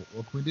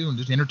 what can we do? And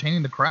just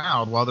entertaining the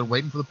crowd while they're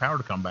waiting for the power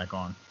to come back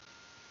on.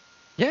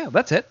 Yeah,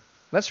 that's it.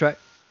 That's right.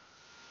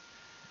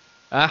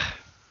 Ah,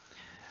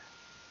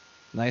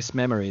 nice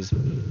memories.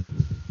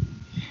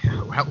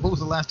 What was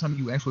the last time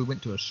you actually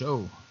went to a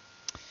show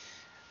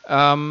of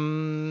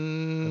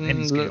any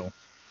Um, scale?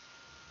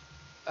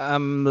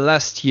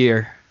 Last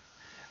year.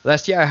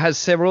 Last year I had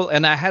several,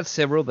 and I had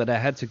several that I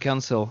had to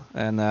cancel.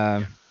 And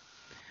Yeah.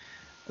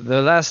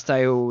 the last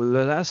I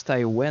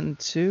went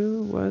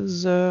to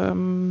was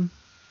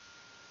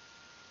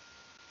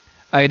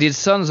I did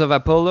Sons of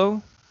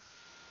Apollo.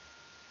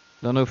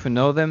 Don't know if you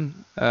know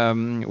them.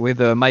 With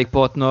Mike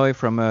Portnoy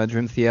from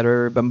Dream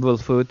Theater,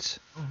 Bumblefoot,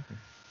 Oh, okay.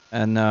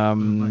 and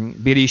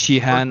Like, Billy I've heard the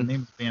Sheehan.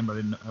 name of the band, but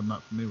I'm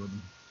not familiar with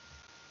them.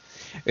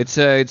 It's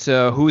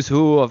a who's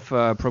who of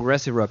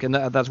progressive rock, and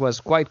that was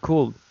quite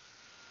cool.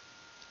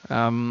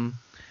 Um,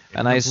 If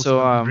and you're I gonna pull something from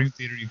saw Dream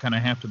Theater, you kind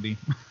of have to be.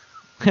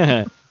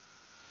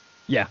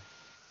 yeah,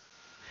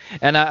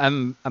 and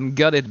I'm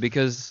gutted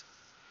because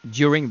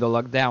during the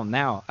lockdown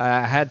now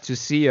I had to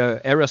see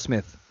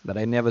Aerosmith that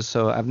I never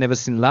saw. I've never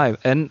seen live,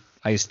 and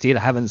I still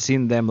haven't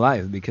seen them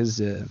live because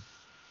of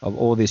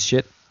all this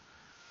shit.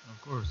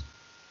 Of course.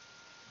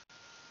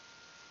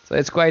 So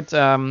it's quite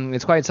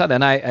sad,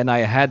 and I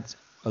had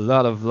a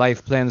lot of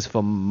live plans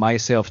for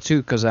myself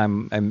too because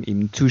I'm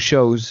in two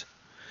shows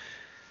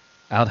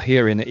out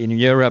here in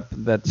Europe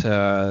that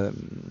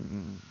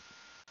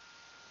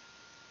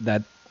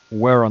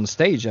were on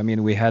stage. I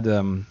mean, we had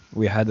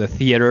a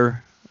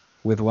theater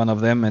with one of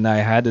them, and I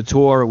had a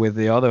tour with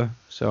the other.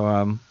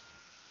 So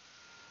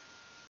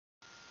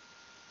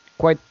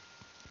quite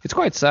it's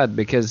quite sad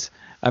because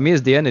I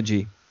miss the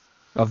energy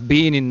of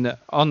being in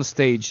on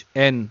stage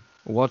and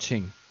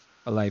watching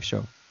a live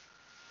show.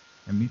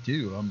 And me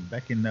too.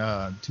 Back in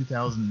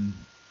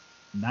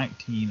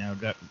 2019, I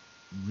got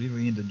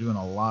really into doing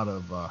a lot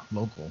of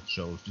local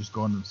shows, just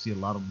going to see a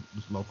lot of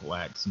just local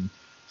acts. And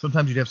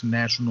sometimes you'd have some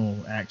national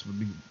acts would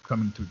be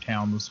coming through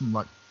town with some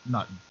like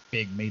not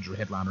big major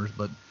headliners,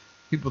 but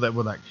people that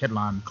would like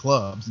headline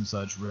clubs and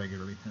such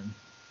regularly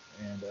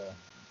and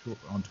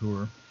on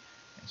tour.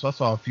 So I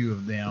saw a few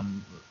of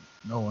them,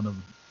 knowing of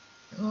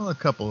well, a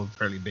couple of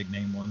fairly big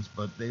name ones,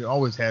 but they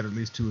always had at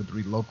least two or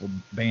three local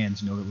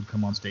bands, that would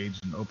come on stage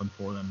and open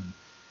for them.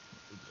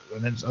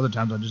 And then other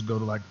times I just go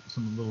to like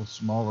some little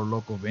smaller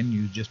local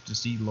venues just to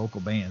see local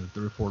bands,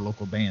 3 or 4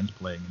 local bands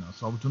playing.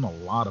 So I was doing a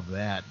lot of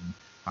that, and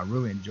I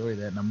really enjoy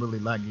that, and I'm really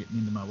like getting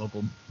into my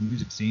local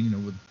music scene,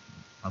 with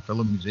my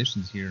fellow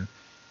musicians here.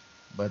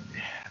 But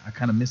I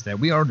kind of miss that.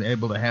 We are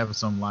able to have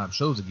some live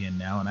shows again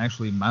now, and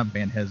actually my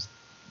band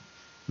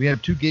we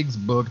have 2 gigs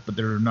booked, but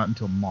they're not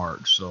until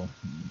March. So,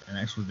 and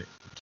actually, it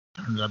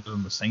turns out they're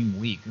in the same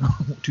week,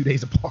 2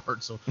 days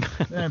apart. So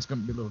that's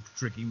going to be a little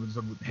tricky. We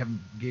haven't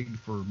gigged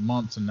for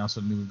months, and now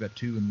suddenly we've got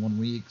 2 in one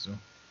week. So,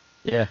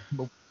 Yeah.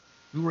 but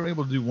we were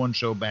able to do one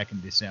show back in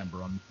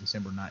December, on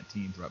December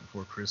 19th, right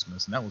before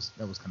Christmas, and that was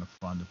kind of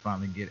fun to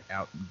finally get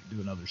out and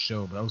do another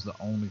show. But that was the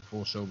only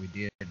full show we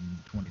did in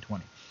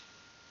 2020.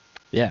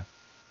 Yeah.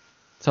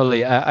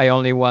 Totally. I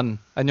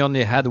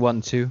only had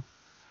one too.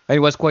 It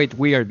was quite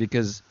weird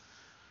because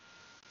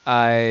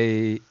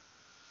I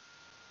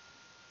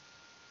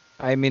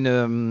I'm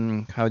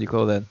in how do you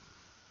call that?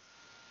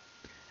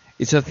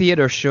 It's a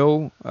theater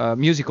show,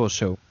 musical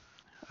show.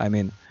 I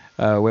mean,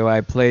 where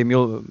I play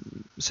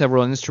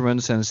several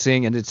instruments and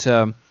sing, and it's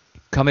a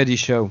comedy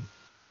show.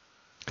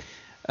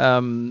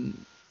 Um,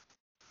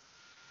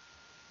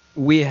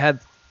 we had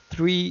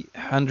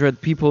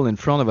 300 people in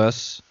front of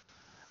us,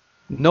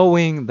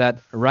 knowing that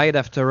right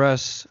after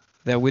us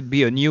there would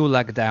be a new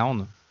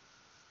lockdown.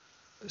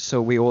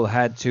 So we all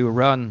had to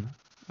run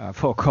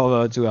for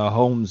cover to our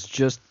homes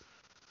just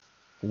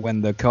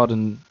when the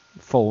curtain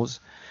falls,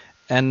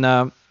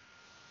 and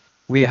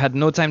we had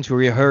no time to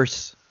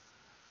rehearse.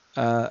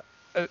 Uh,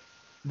 uh,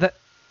 that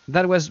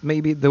that was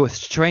maybe the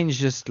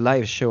strangest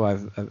live show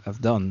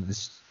I've done.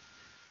 It's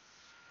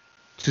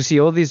to see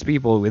all these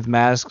people with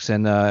masks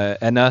and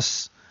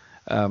us,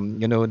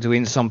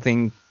 doing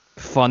something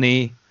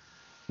funny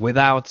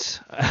without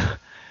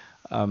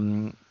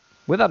um,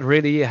 without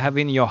really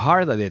having your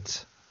heart at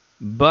it.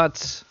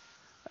 But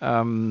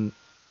um,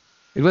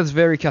 it was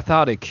very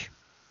cathartic.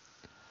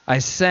 I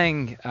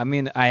sang. I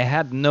mean, I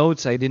had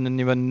notes I didn't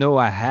even know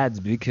I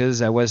had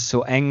because I was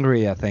so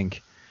angry. I think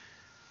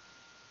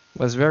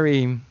it was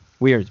very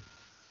weird.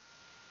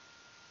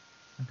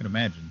 I can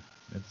imagine.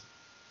 That's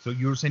so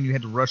you were saying you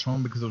had to rush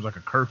home because there was like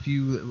a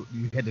curfew.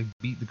 You had to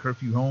beat the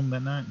curfew home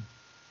that night.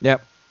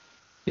 Yep.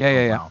 Yeah, Oh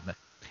yeah, yeah. wow,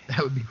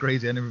 that would be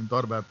crazy. I never even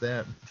thought about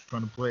that.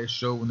 Trying to play a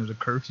show when there's a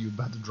curfew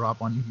about to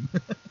drop on you.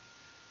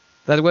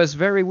 That was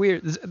very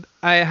weird.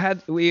 I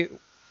had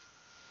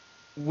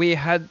we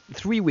had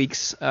 3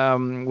 weeks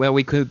where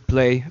we could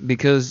play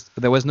because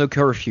there was no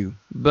curfew.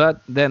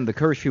 But then the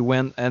curfew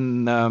went,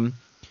 and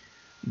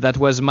that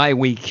was my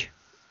week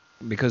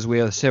because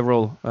we are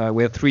several.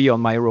 We are three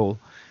on my roll,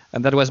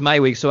 and that was my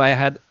week. So I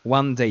had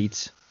one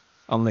date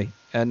only,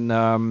 and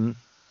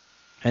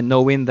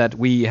knowing that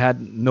we had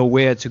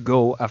nowhere to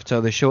go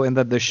after the show, and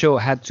that the show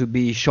had to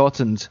be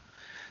shortened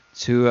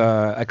to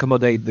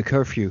accommodate the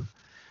curfew.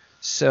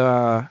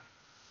 So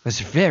it was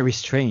very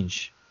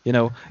strange. You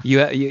know,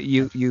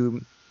 you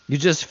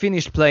just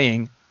finished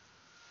playing,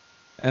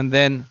 and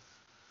then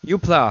you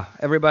plow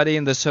everybody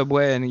in the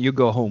subway, and you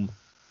go home,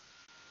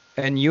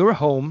 and you're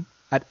home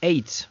at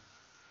 8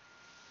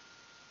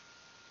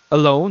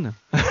 alone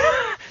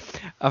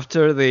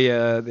after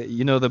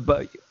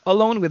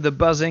alone with the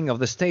buzzing of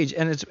the stage,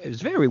 and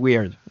it's very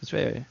weird.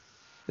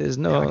 There's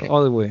no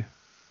other way.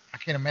 I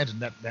can't imagine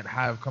that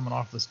hive coming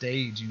off the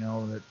stage,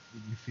 that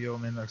you feel,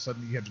 and then like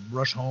suddenly you have to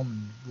rush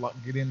home and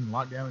get in and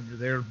lock down, and you're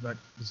there. But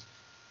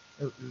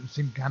it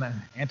seemed kind of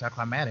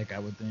anticlimactic, I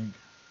would think.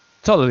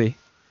 Totally.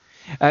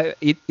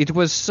 It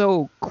was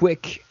so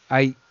quick.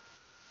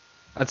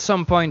 At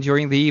some point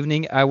during the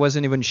evening, I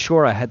wasn't even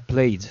sure I had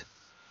played.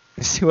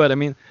 See what I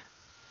mean?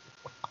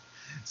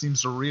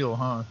 Seems surreal,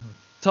 huh?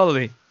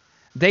 Totally.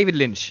 David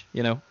Lynch,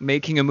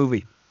 making a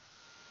movie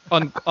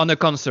on a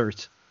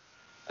concert.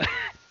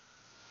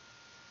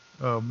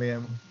 Oh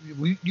man,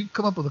 you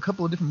come up with a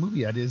couple of different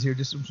movie ideas here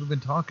just since we've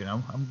been talking.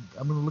 I'm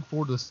going to look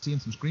forward to seeing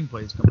some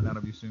screenplays coming out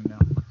of you soon now.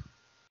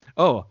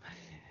 Oh,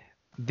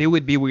 they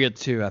would be weird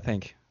too, I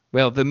think.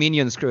 Well, the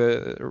Minions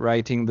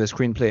writing the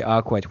screenplay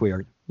are quite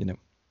weird,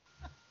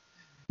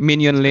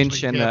 Minion Lynch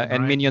Especially and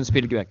Kevin, right? Minion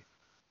Spielberg.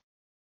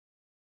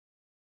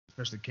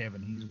 Especially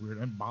Kevin, he's weird,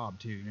 and Bob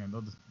too.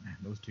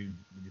 Those two.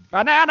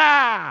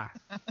 Banana.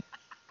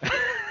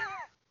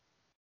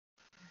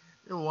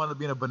 You want to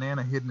be in a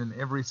banana hidden in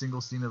every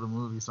single scene of the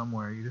movie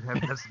somewhere.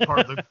 That's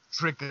part of the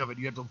trick of it.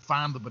 You have to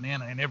find the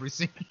banana in every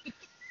scene.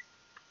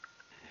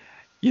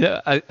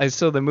 I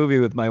saw the movie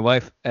with my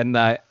wife, and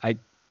I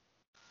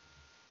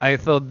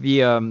thought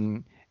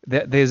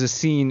there's a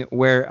scene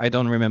where I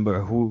don't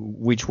remember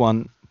which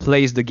one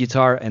plays the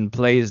guitar and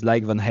plays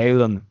like Van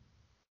Halen,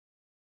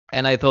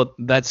 and I thought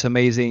that's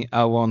amazing.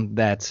 I want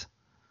that.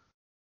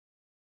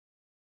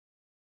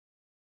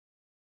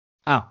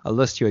 I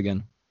lost you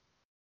again.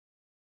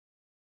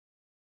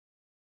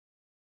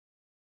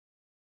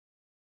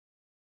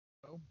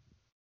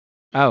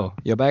 Oh,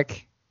 you're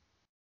back?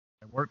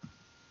 At work?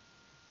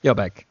 You're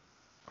back.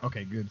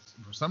 Okay, good.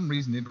 For some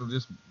reason, it'll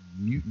just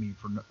mute me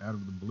out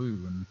of the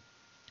blue, and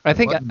I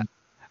think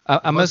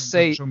I must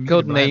say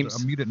code names.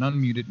 I mute it and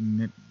unmute it,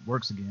 and it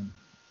works again.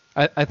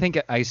 I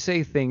think I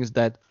say things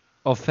that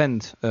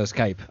offend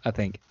Skype. I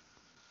think.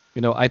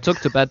 I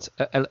talked about.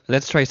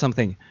 Let's try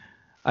something.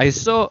 I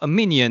saw a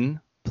minion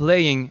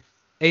playing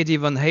Eddie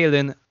Van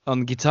Halen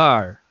on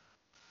guitar.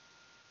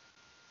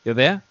 You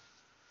there?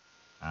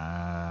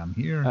 I'm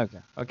here.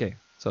 Okay.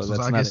 So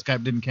I guess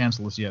Skype didn't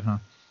cancel us yet, huh?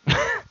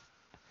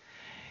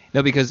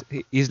 No, because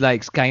he's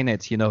like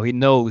Skynet. He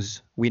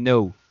knows we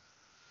know.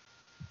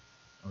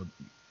 Oh,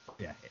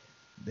 yeah,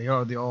 they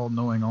are the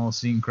all-knowing,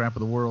 all-seeing crap of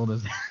the world,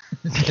 as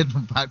said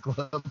from Fight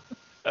Club.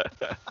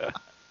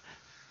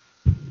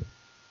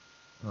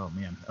 Oh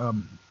man.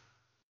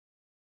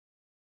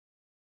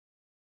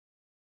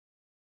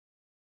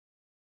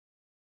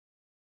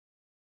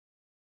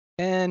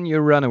 And you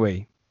run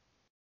away.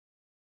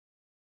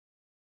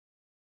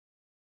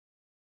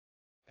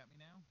 Got me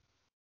now?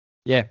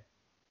 Yeah.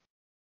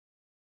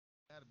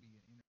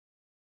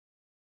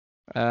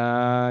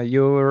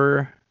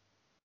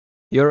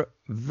 You're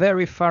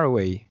very far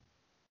away.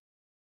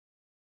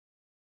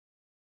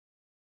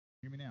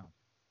 Hear me now?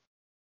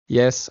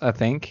 Yes, I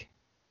think.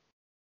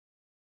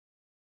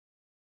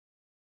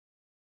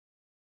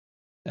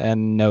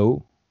 And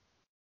no.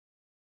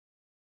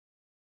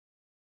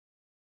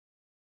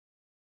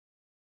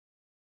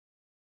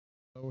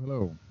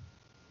 Hello.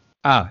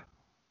 Ah.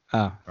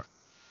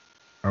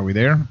 Are we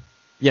there?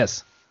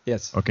 Yes.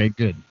 Okay,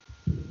 good.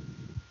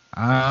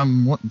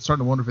 I'm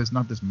starting to wonder if it's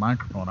not this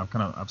microphone.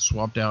 I've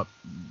swapped out,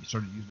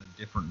 started using a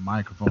different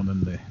microphone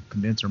than the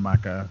condenser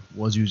mic I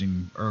was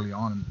using early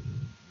on.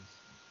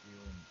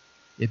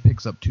 It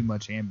picks up too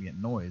much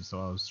ambient noise, so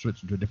I was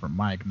switching to a different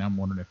mic. Now I'm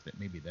wondering if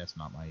maybe that's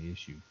not my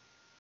issue.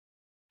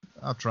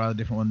 I'll try a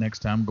different one next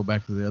time. Go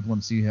back to the other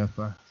one, see if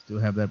I still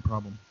have that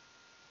problem.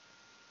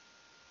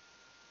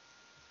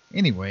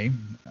 Anyway,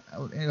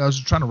 I was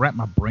trying to wrap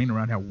my brain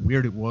around how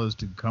weird it was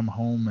to come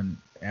home and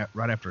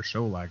right after a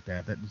show like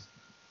that.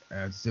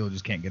 I still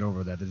just can't get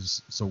over that. That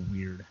is so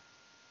weird.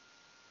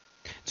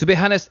 To be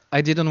honest,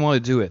 I didn't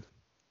want to do it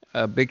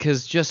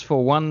because just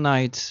for one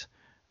night,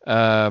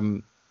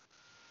 um,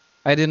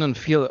 I didn't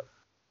feel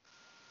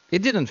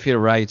it didn't feel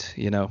right,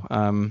 you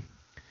know.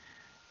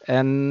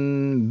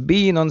 And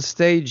being on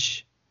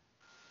stage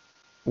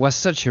was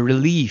such a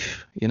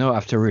relief, you know,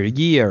 after a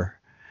year.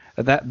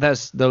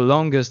 That's the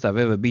longest I've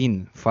ever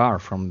been far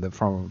from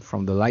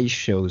the live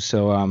show.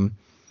 So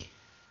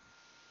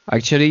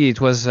actually, it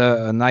was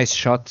a nice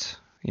shot,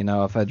 you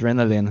know, of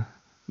adrenaline.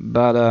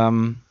 But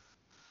I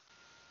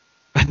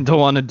don't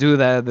want to do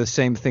the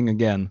same thing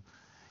again.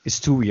 It's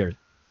too weird,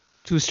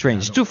 too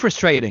strange, too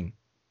frustrating.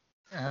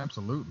 Yeah,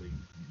 absolutely.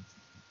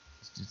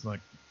 It's just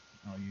like,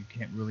 oh, you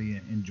can't really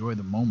enjoy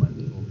the moment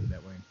fully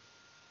that way.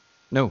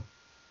 No,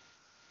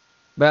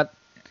 but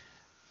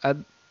at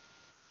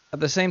at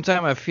the same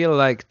time, I feel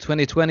like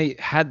 2020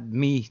 had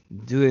me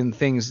doing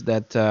things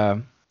that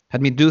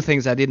had me do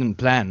things I didn't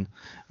plan.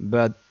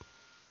 But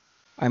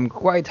I'm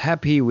quite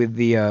happy with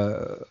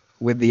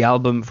the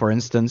album, for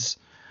instance,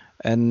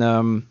 and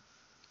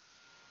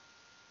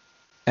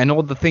and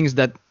all the things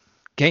that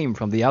came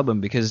from the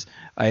album because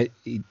it,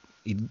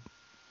 it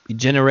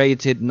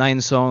generated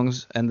 9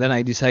 songs, and then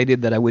I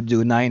decided that I would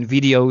do 9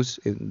 videos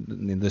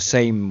in the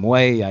same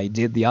way I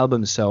did the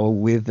album. So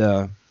with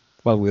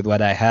with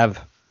what I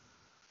have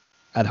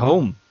at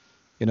home,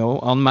 you know,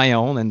 on my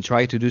own, and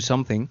try to do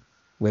something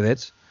with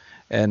it,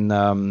 and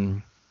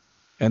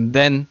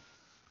then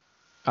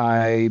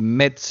I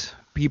met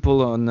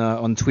people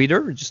on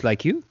Twitter, just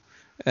like you,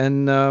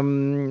 and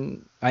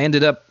I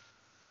ended up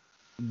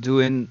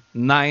doing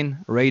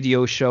 9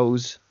 radio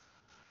shows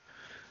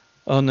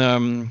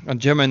on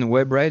German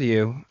web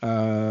radio,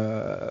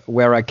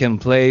 where I can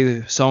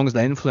play songs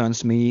that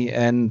influenced me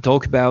and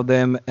talk about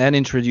them and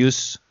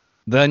introduce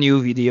the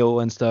new video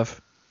and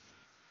stuff.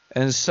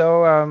 And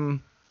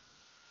so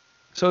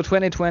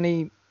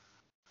 2020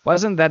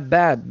 wasn't that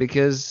bad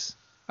because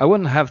I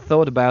wouldn't have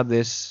thought about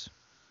this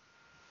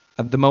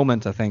at the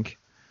moment, I think,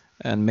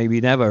 and maybe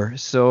never.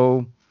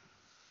 So,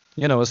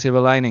 you know, a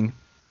silver lining.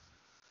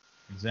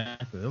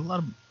 Exactly. A lot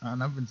of,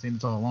 and I've been saying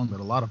this all along,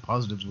 that a lot of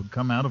positives would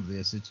come out of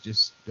this. It's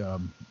just you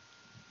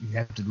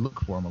have to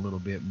look for them a little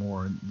bit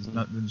more, and it's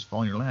not just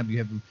fall in your lap. You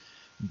have to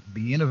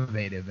be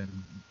innovative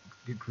and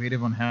get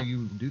creative on how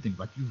you do things,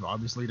 like you've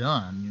obviously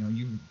done. You know,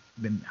 you've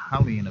been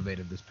highly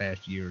innovative this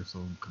past year, so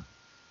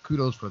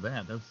kudos for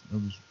that. That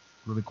was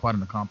really quite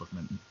an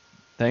accomplishment.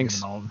 Thanks.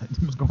 Given all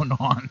that was going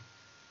on.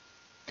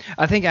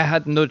 I think I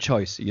had no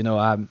choice. You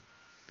know,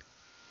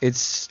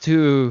 it's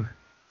too.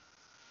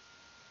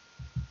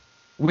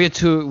 We're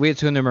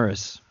too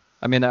numerous.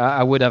 I mean,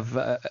 I would have.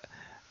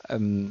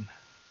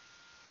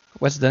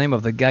 What's the name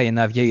of the guy in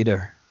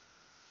Aviator?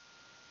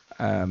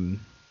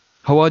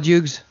 Howard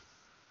Hughes.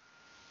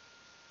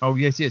 Oh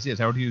yes,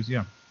 Howard Hughes,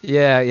 yeah.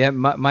 Yeah.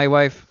 My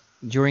wife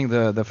during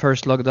the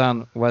first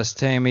lockdown was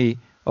telling me,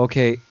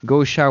 "Okay,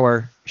 go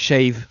shower,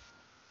 shave.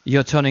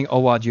 You're turning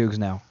Howard Hughes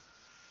now."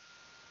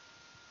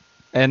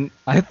 And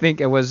I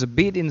think I was a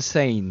bit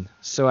insane,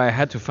 so I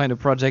had to find a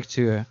project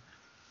to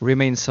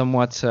remain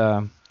somewhat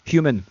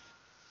human.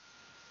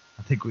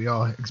 I think we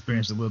all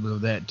experienced a little bit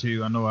of that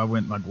too. I know I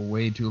went like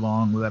way too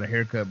long without a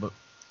haircut, but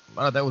a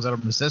lot of that was out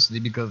of necessity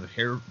because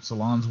hair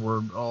salons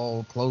were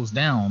all closed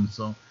down.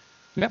 So,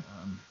 yeah,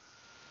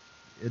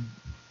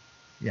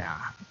 yeah,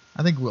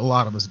 I think a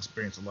lot of us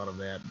experienced a lot of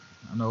that.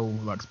 I know,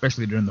 like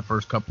especially during the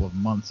first couple of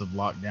months of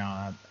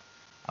lockdown,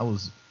 I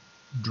was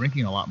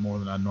drinking a lot more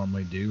than I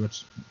normally do.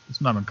 It's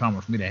not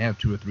uncommon for me to have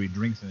 2 or 3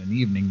 drinks in an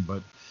evening,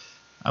 but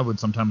I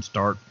would sometimes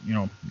start,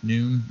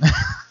 noon.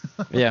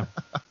 Yeah.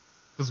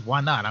 Because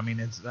why not? I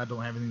mean, I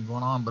don't have anything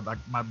going on, but like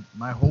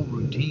my whole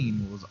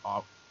routine was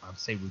off. I'd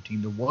say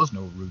routine. There was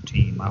no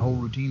routine. My whole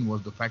routine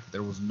was the fact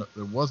that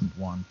there wasn't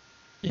one.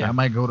 Yeah. I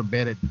might go to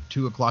bed at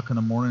 2 o'clock in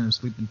the morning and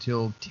sleep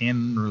until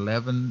 10 or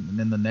 11, and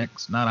then the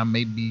next night I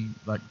may be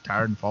like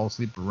tired and fall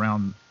asleep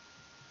around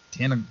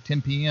 10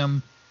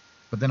 p.m.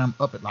 But then I'm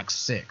up at like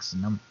 6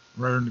 and I'm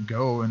ready to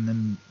go,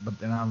 but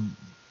then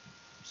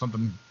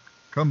something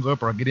comes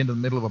up or I get into the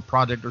middle of a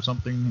project or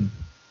something, and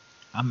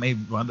I may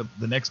wind up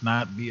the next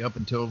night be up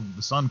until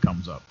the sun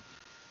comes up.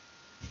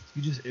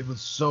 It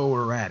was so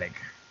erratic.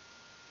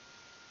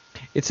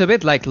 It's a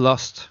bit like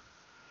Lost.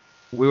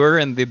 We were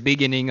in the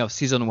beginning of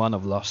season 1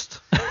 of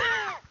Lost.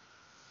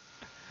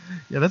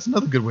 Yeah, that's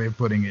another good way of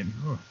putting it.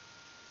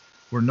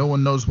 Where no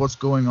one knows what's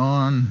going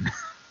on.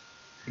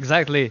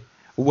 Exactly.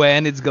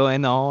 When it's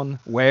going on,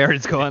 where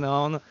it's going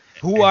on.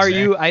 Who are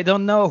you? I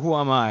don't know. Who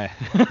am I?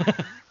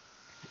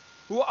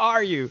 Who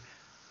are you?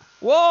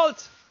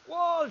 Walt!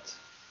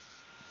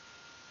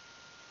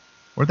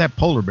 Where'd that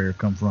polar bear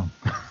come from?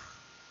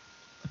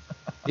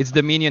 It's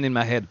the minion in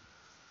my head.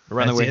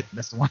 Run That's away. It.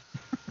 That's the one.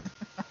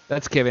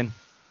 That's Kevin.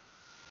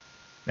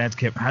 That's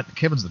Kevin.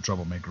 Kevin's the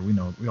troublemaker.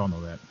 We all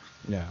know that.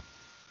 Yeah.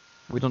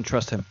 We don't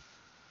trust him.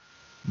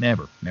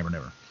 Never. My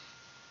goodness.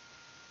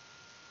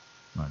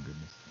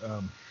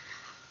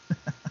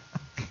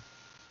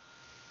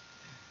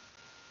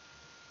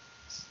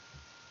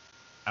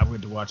 I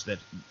went to watch that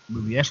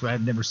movie. Actually, I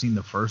had never seen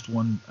the first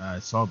one. I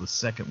saw the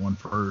second one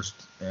first,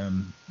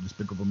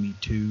 Despicable Me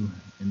 2,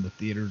 in the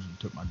theaters. And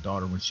took my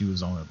daughter when she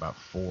was only about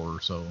 4 or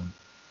so.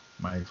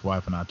 My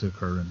ex-wife and I took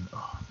her, and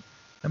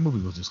that movie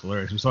was just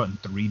hilarious. We saw it in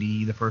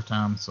 3D the first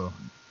time, so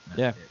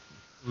Yeah.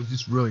 it was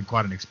just really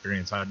quite an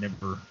experience. I've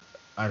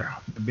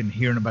been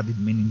hearing about these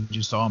minions.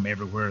 You saw them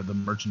everywhere, the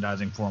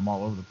merchandising for them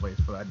all over the place,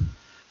 but I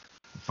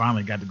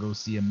finally got to go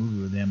see a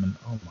movie with them, and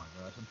oh my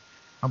gosh,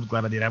 I was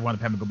glad I did. I wound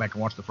up having to go back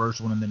and watch the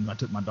first one, and then I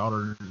took my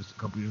daughter just a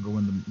couple years ago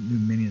when the new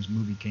Minions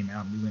movie came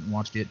out, and we went and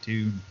watched it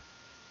too.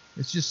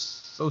 It's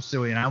just so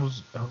silly, and I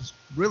was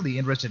really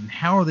interested in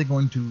how are they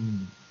going to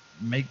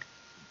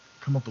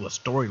come up with a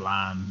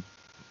storyline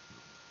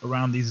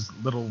around these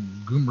little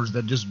goomers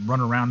that just run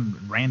around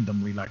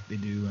randomly like they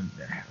do, and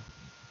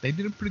they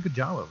did a pretty good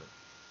job of it.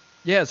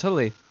 Yeah,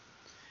 totally.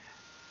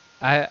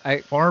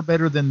 I Far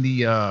better than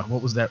the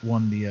what was that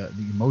one, the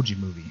Emoji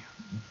movie.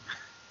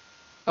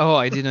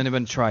 I didn't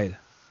even try it.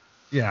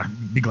 Yeah,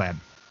 be glad.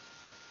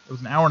 It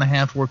was an hour and a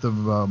half worth of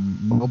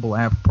mobile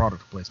app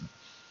product placement.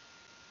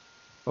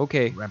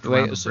 Okay. Wrapped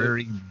around a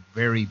very,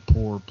 very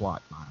poor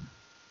plot line.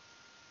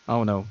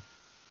 Oh no.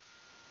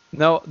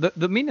 No,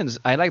 the minions.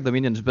 I like the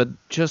minions, but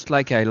just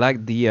like I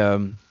like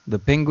the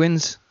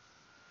penguins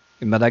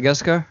in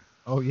Madagascar.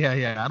 Oh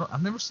yeah.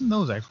 I've never seen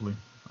those actually.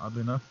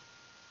 Oddly enough.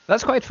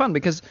 That's quite fun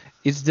because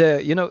it's they're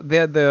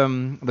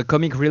the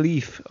comic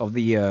relief of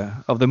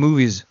the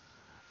movies,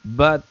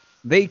 but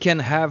they can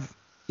have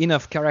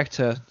enough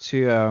character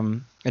to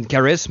and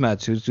charisma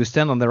to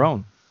stand on their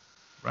own.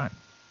 Right.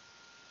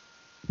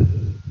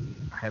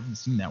 I haven't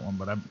seen that one,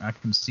 but I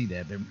can see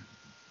that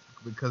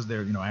because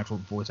they're actual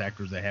voice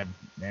actors. They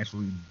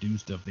actually do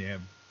stuff. They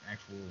have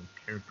actual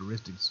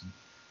characteristics,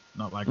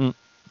 not like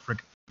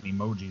frickin'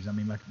 emojis. I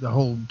mean, like the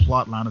whole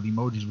plot line of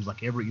emojis was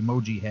like every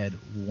emoji had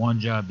one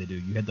job to do.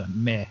 You had the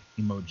meh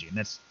emoji, and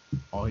that's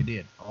all he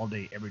did all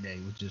day, every day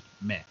was just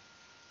meh,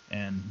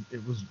 and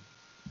it was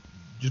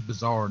just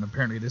bizarre. And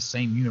apparently, this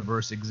same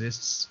universe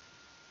exists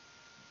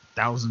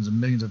thousands and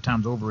millions of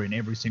times over in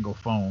every single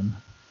phone.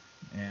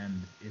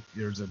 And if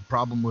there's a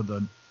problem with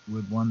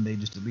one, they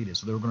just delete it.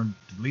 So they were going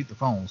to delete the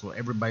phone. So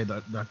everybody,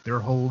 their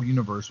whole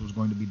universe was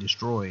going to be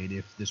destroyed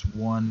if this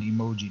one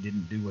emoji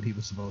didn't do what he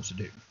was supposed to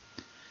do. And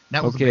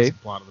that was the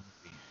basic plot of the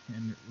movie.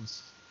 And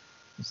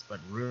it's like,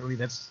 really,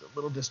 that's a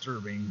little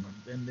disturbing.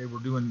 And they were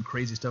doing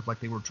crazy stuff,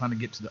 like they were trying to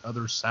get to the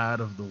other side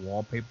of the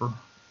wallpaper,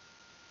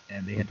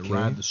 and they had to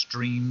ride the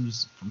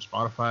streams from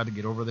Spotify to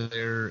get over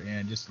there,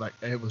 and just like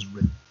it was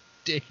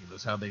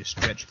ridiculous how they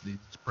stretched these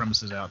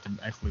premises out to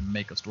actually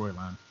make a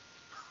storyline.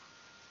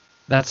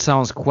 That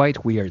sounds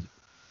quite weird.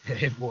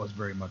 It was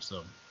very much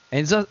so.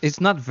 And it's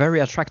not very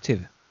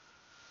attractive.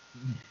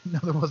 No,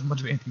 there wasn't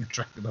much of anything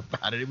attractive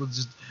about it. It was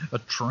just a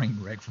train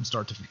wreck from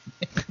start to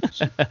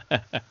finish.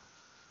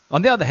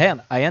 On the other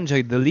hand, I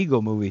enjoyed the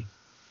Lego movie.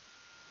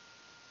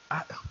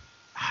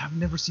 I've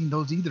never seen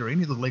those either,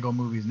 any of the Lego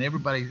movies, and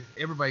everybody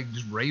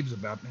just raves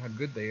about how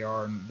good they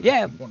are. And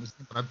yeah, but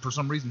I, for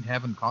some reason,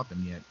 haven't caught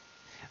them yet.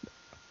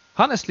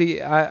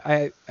 Honestly,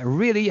 I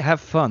really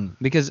have fun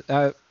because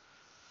I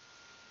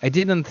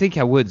didn't think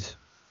I would,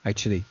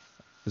 actually.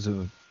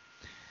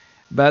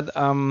 But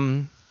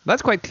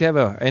that's quite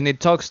clever, and it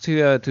talks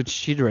to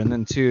children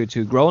and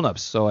to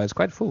grown-ups, so it's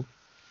quite cool.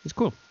 It's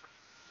cool.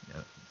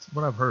 Yeah, it's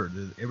what I've heard.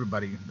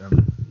 Everybody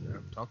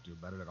I've talked to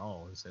about it at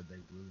all has said they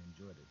really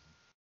enjoyed it.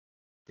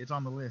 It's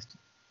on the list.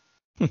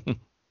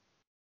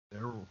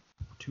 There are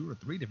 2 or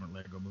 3 different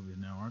Lego movies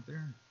now, aren't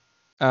there?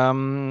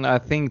 I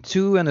think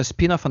 2 and a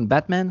spin-off on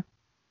Batman.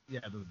 Yeah,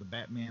 the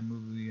Batman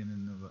movie, and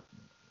then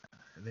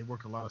they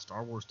worked a lot of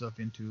Star Wars stuff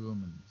into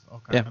them, and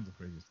all kinds of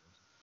crazy stuff.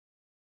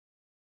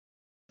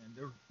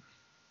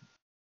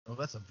 And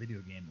that's a video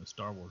game with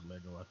Star Wars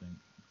Lego, I think.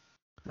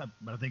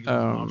 But I think it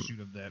was an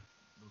offshoot of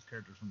those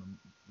characters from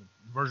the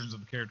versions of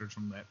the characters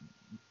from that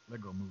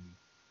Lego movie.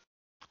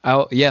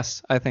 Oh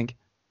yes, I think.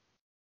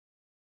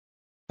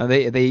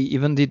 They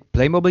even did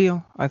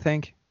Playmobil, I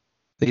think.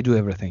 They do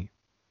everything.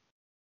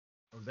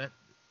 Was that?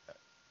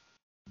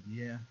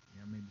 Yeah,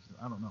 maybe.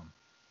 I don't know.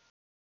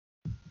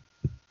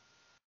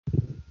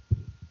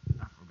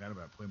 I forgot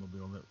about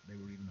Playmobil, that they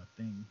were even a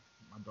thing.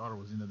 My daughter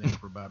was into them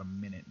for about a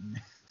minute, and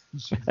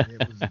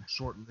it was a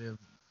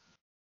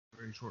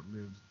very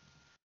short-lived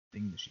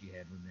thing that she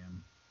had with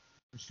them.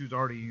 She was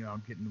already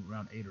getting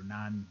around 8 or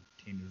 9,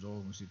 10 years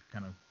old when she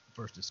kind of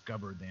first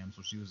discovered them,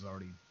 so she was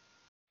already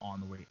on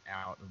the way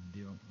out of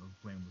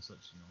playing with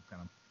such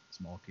kind of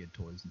small kid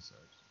toys and such.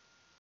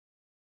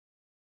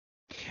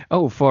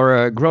 Oh,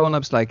 for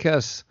grown-ups like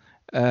us,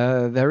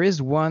 there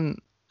is one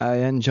I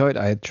enjoyed.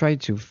 I tried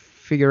to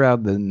figure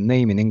out the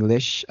name in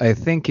English. I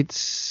think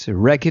it's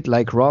Wreck-It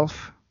Like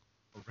Ralph.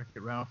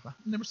 Wreck-It Ralph. I've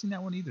never seen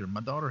that one either.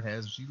 My daughter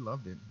has. She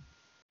loved it.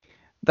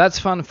 That's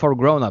fun for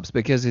grown-ups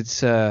because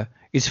it's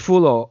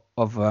full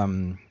of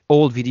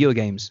old video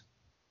games.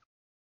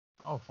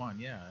 Oh, fun.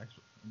 Yeah,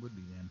 actually, it would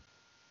be then.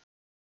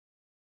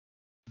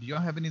 Do y'all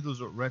have any of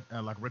those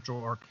like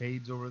retro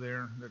arcades over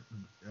there?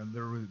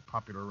 They're really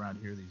popular around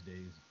here these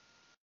days.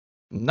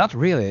 Not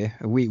really.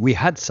 We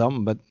had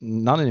some, but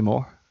not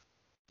anymore.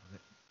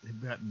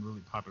 They've gotten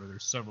really popular.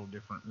 There's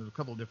a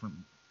couple of different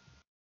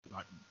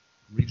like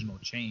regional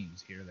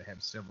chains here that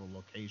have several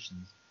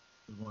locations.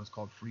 There's one that's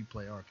called Free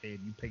Play Arcade.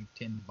 You pay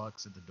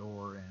 $10 at the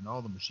door, and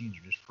all the machines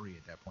are just free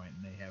at that point.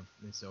 And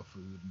they sell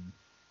food and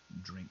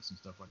drinks and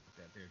stuff like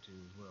that there too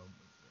as well.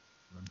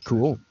 I'm sure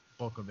Cool. the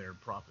bulk of their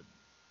profit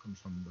comes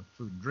from the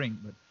food and drink,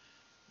 but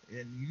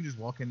and you can just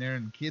walk in there,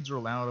 and kids are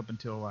allowed up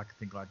until like I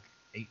think like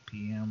 8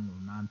 p.m. or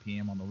 9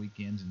 p.m. on the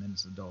weekends, and then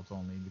it's adults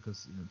only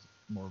because it's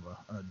more of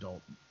an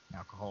adult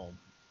alcohol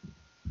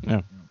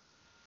type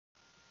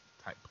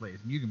place.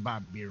 And you can buy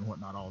beer and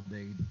whatnot all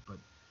day, but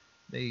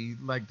they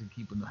like to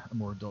keep a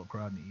more adult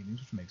crowd in the evenings,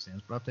 which makes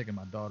sense. But I've taken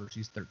my daughter;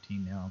 she's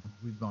 13 now.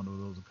 We've gone to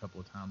those a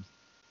couple of times.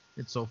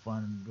 It's so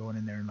fun going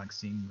in there and like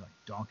seeing like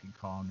Donkey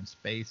Kong and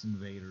Space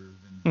Invaders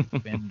and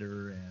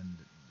Defender and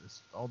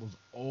all those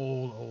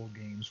old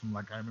games from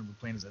like I remember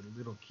playing as a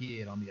little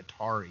kid on the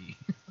Atari.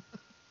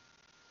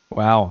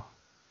 Wow.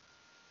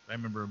 I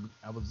remember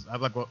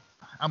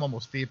I'm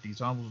almost 50,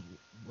 so I was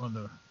one of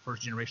the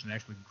first generation that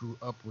actually grew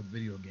up with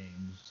video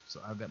games. So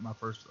I got my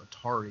first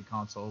Atari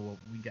console.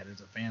 We got it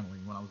as a family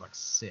when I was like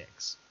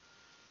 6,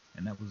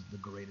 and that was the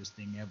greatest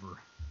thing ever.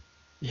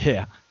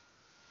 Yeah,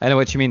 I know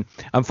what you mean.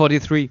 I'm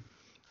 43,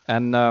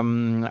 and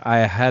I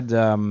had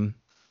I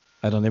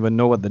don't even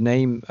know what the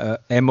name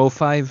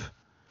MO5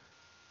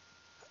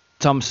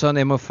 Thomson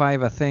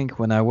MO5 I think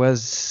when I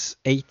was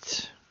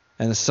 8.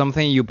 And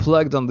something you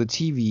plugged on the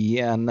TV,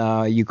 and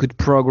you could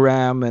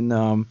program,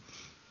 and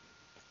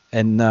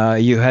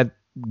you had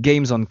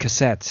games on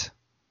cassette.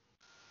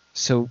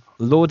 So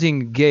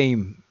loading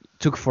game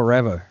took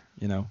forever,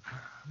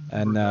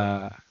 And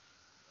there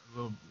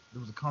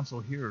was a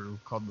console here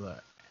called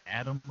the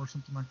Atom or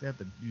something like that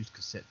used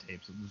cassette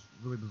tapes. It was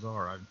really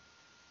bizarre. I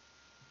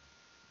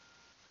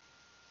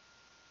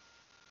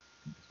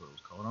think that's what it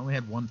was called. I only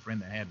had one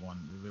friend that had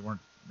one. They weren't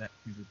that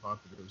hugely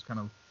popular. It was kind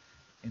of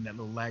in that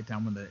little lag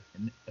time when the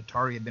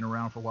Atari had been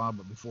around for a while,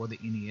 but before the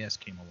NES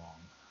came along.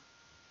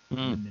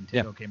 And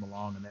Nintendo came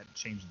along, and that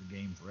changed the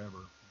game forever.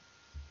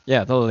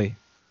 Yeah, totally.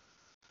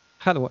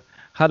 Had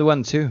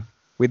one too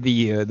with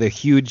the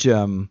huge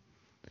I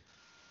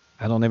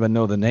don't even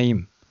know the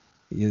name.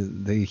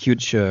 The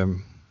huge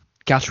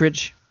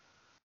cartridge.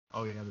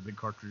 Oh yeah, the big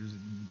cartridges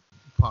and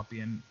pop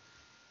in.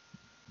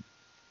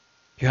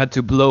 You had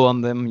to blow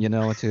on them,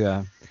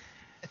 to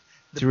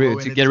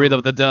get rid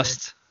of the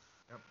dust.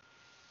 Yep.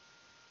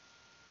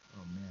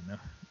 Oh man,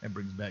 that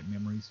brings back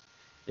memories.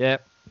 Yeah,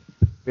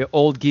 we're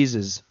old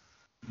geezers.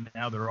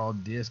 Now they're all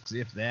discs,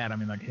 if that. I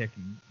mean, like heck,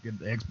 you get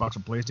the Xbox or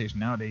PlayStation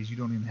nowadays. You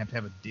don't even have to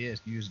have a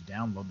disc. You just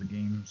download the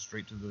game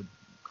straight to the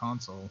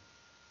console.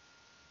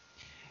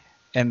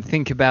 And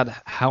think about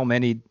how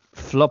many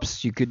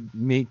flops you could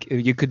make.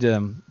 You could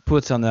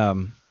put on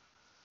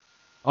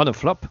a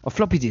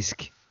floppy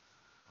disk.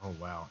 Oh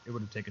wow, it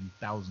would have taken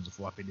thousands of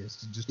floppy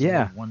disks just to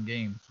load one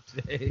game.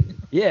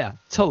 Yeah,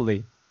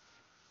 totally.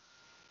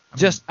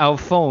 Just our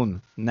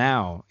phone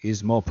now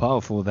is more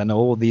powerful than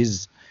all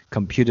these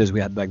computers we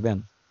had back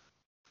then.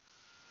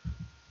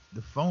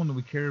 The phone that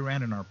we carry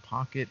around in our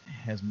pocket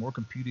has more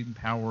computing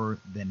power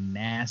than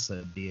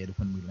NASA did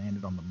when we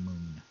landed on the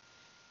moon.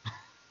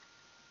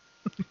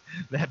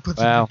 That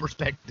puts it in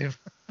perspective.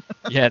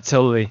 Yeah,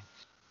 totally.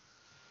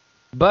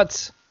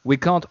 But we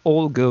can't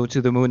all go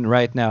to the moon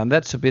right now, and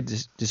that's a bit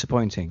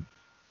disappointing.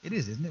 It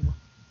is, isn't it?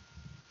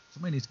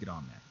 Somebody needs to get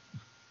on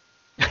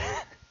that.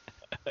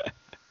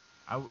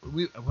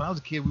 When I was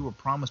a kid, we were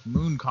promised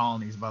moon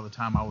colonies by the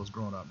time I was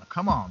growing up. Now,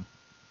 come on.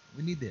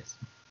 We need this.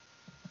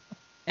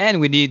 And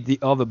we need the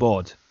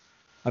overboard.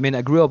 I mean,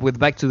 I grew up with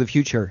Back to the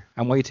Future.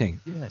 I'm waiting.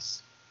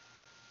 Yes.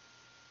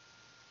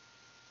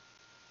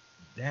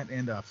 That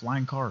and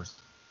flying cars.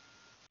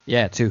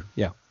 Yeah, too.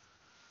 Yeah.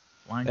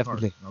 Flying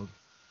Definitely. Cars.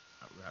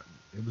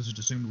 It was just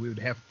assumed we would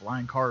have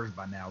flying cars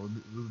by now.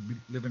 We would be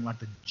living like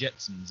the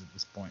Jetsons at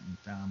this point in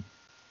time.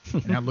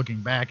 And now looking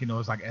back,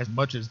 it's like as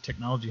much as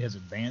technology has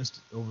advanced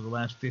over the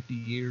last 50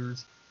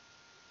 years,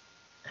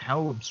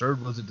 how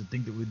absurd was it to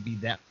think that we'd be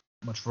that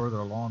much further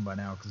along by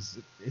now? Because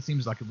it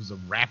seems like it was a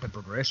rapid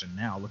progression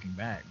now looking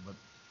back. But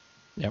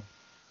yep.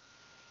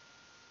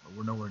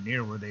 We're nowhere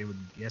near where they would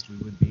guess we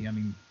would be. I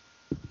mean,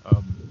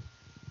 what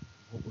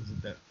was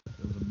it that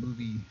there was a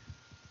movie,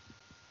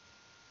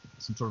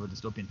 some sort of a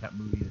dystopian type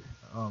movie.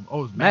 It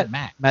was Mad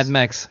Max. Mad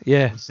Max,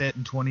 yeah. It was set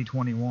in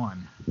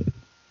 2021.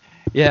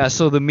 Yeah, I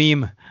saw the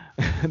meme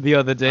the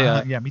other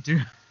day. Yeah, me too.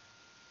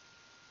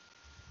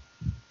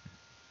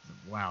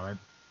 Wow,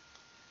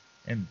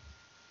 and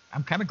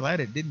I'm kind of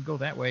glad it didn't go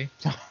that way.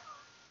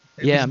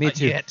 Yeah, me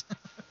too.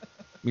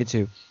 Me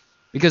too,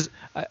 because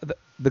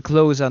the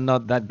clothes are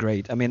not that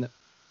great. I mean,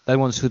 that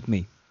won't suit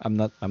me. I'm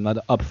not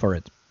up for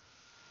it.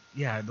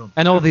 Yeah, I don't.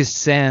 And all this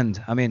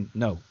sand. I mean,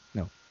 no.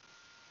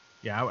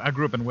 Yeah, I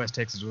grew up in West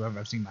Texas.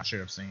 I've seen my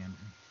share of sand.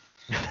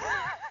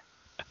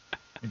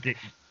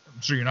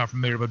 I'm sure you're not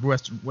familiar, but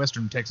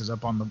Western Texas,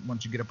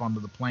 once you get up onto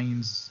the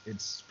plains,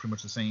 it's pretty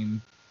much the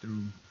same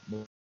through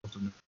most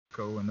of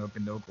Mexico and up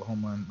into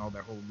Oklahoma and all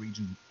that whole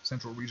region,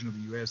 central region of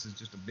the U.S. is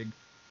just a big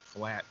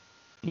flat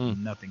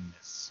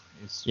nothingness.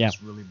 It's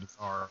just really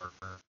bizarre.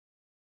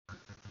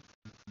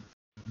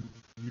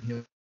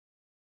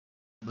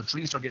 The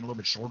trees start getting a little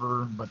bit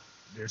shorter, but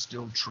there's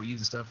still trees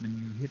and stuff. And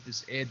then you hit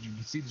this edge, you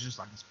can see there's just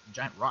like this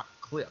giant rock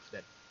cliff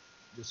that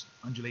just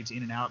undulates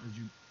in and out and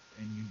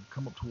you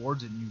come up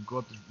towards it, and you go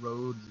up this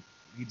road that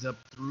leads up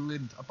through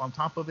it and up on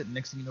top of it. And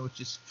next thing you know, it's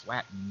just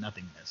flat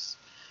nothingness.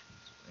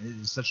 It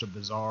is such a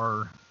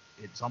bizarre.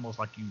 It's almost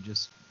like you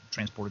just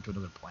transported to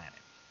another planet.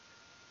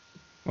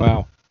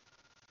 Wow.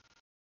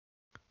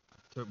 I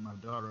took my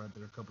daughter out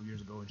there a couple years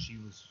ago, and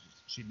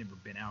she'd never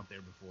been out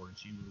there before, and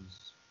she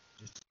was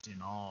just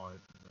in awe at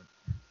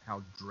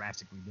how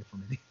drastically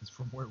different it is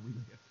from where we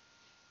live.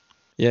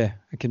 Yeah,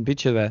 I can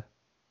picture that.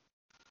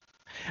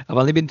 I've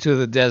only been to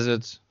the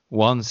desert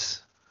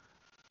once.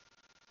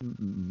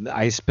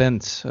 I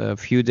spent a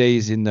few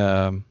days in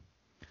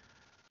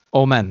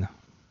Oman,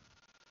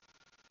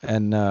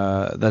 and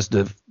that's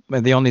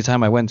the only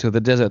time I went to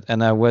the desert,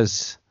 and I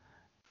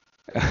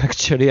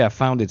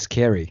found it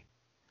scary.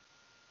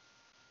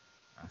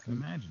 I can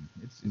imagine.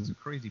 It's a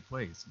crazy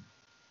place.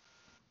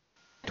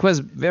 It was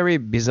very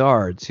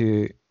bizarre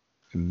to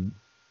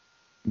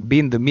be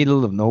in the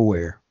middle of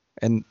nowhere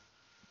and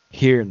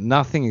hear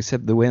nothing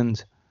except the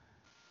wind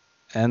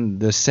and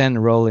the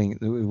sand rolling.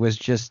 It was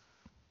just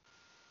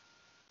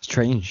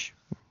strange.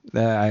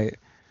 And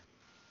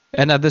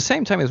at the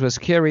same time, it was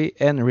scary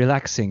and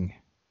relaxing.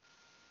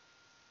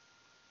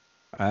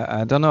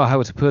 I don't know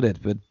how to put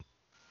it, but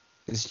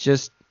it's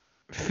just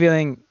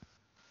feeling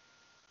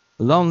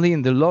lonely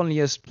in the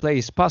loneliest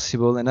place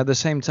possible, and at the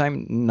same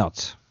time,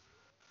 not.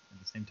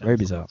 Very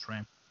bizarre.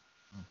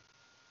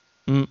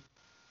 That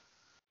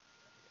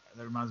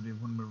reminds me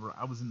of whenever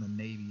I was in the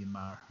Navy in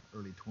my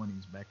early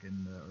 20s, back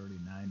in the early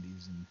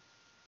 90s, and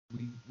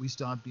we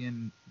stopped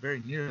in very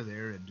near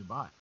there at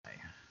Dubai.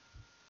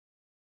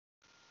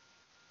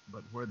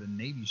 But where the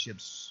Navy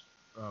ships,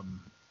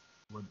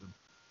 where the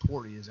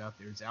port is out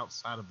there, it's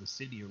outside of the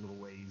city a little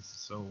ways,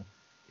 so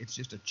it's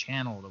just a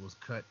channel that was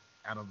cut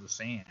out of the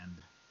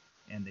sand,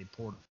 and they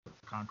poured a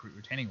concrete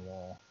retaining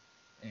wall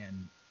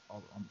and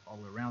all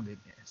the way around it,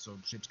 so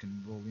ships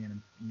can roll in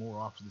and moor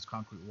off to this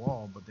concrete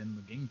wall. But then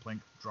the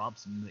gangplank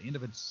drops, and the end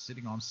of it's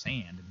sitting on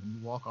sand, and when you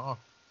walk off,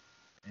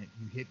 and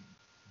you hit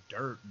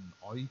dirt, and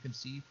all you can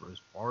see for as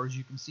far as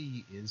you can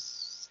see is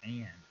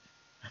sand.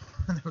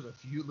 There was a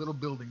few little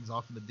buildings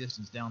off in the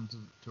distance down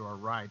to our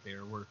right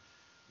there, where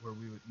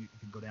you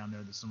could go down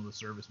there to some of the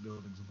service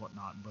buildings and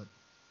whatnot, but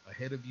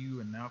ahead of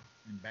you and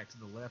back to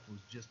the left was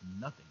just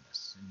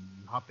nothingness. And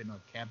you hop in a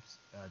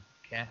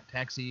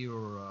taxi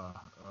or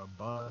a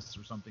bus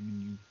or something,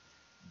 and you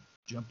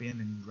jump in and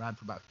you ride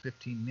for about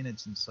 15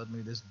 minutes, and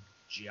suddenly this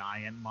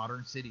giant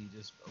modern city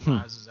just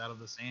arises out of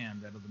the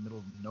sand, out of the middle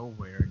of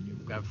nowhere, and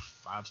you've got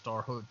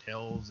 5-star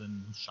hotels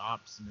and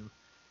shops and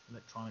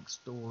electronic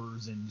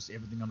stores and just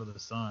everything under the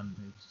sun.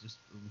 It was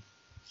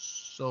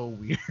so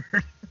weird.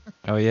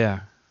 Oh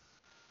yeah.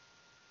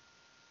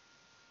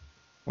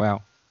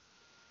 Wow.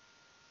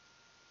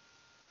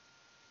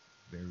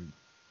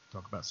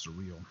 Talk about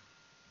surreal.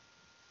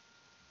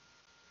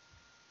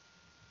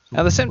 So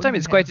at the same time,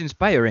 it's quite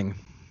inspiring.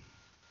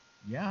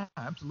 Yeah,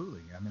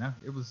 absolutely. I mean,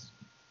 it was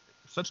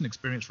such an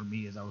experience for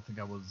me, as I would think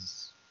I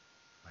was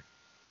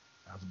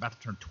about to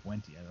turn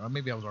 20, or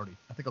maybe I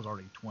think I was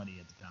already 20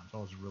 at the time, so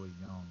I was really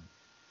young,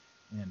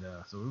 and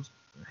so it was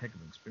a heck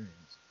of an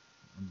experience.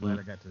 I'm glad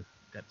I got to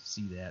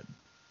see that.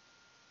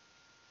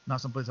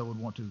 Not someplace I would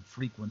want to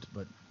frequent,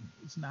 but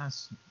it's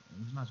nice.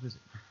 It was a nice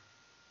visit.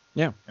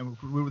 Yeah. And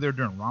we were there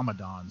during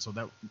Ramadan, so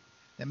that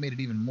made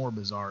it even more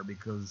bizarre,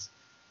 because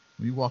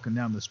when you're walking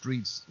down the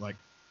streets, like,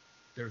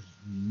 there's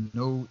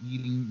no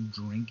eating,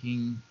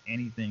 drinking,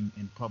 anything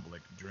in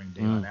public during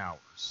daylight hours.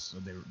 So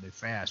they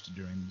fast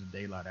during the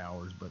daylight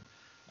hours, but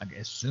like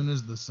as soon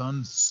as the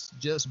sun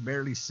just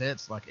barely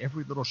sets, like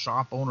every little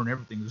shop owner and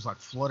everything just like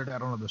flooded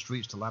out onto the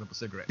streets to light up a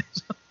cigarette.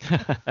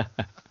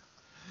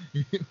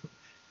 They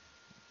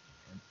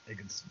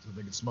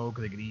could smoke,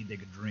 they could eat, they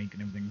could drink,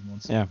 and everything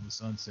once the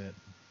sun set.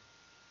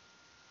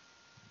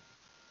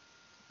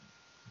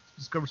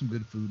 Discovered some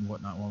good food and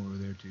whatnot while we were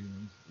there too.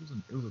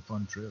 It was a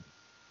fun trip,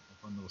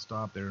 a fun little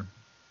stop there.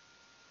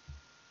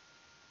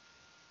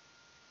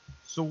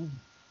 So,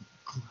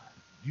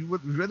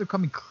 would rather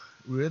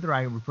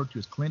I refer to you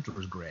as Clint or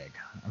as Greg?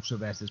 I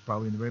should have asked this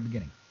probably in the very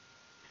beginning.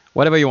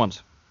 Whatever you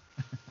want.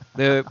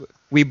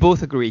 We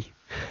both agree.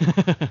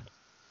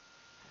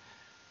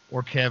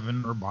 Or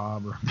Kevin or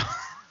Bob or.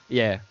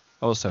 Yeah.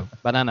 Also,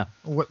 banana.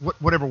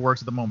 Whatever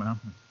works at the moment, huh?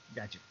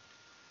 Gotcha.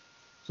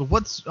 So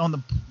what's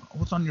on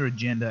your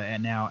agenda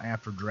now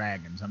after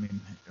Dragons? I mean,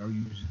 are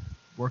you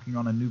working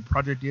on a new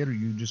project yet, or are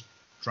you just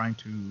trying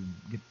to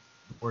get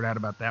the word out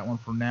about that one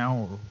for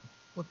now,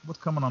 or what's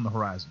coming on the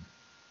horizon?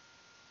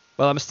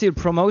 Well, I'm still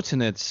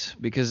promoting it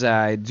because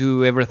I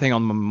do everything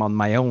on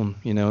my own,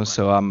 you know. Right.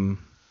 So I'm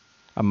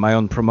I'm my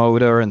own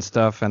promoter and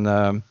stuff,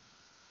 and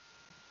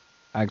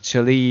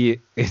actually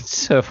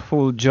it's a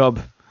full job.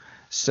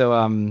 So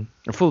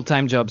a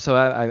full-time job. So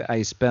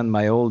I spend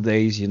my whole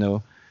days,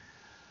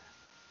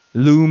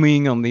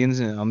 looming on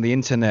on the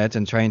internet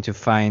and trying to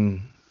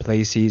find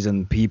places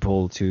and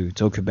people to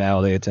talk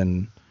about it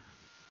and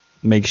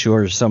make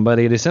sure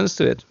somebody listens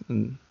to it.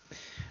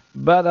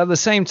 But at the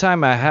same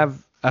time,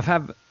 I've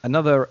have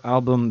another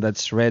album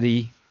that's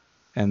ready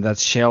and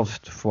that's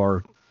shelved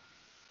for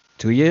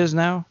 2 years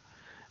now,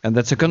 and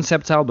that's a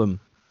concept album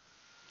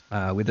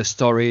with a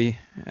story,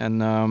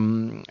 and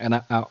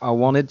I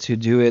wanted to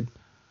do it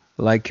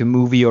like a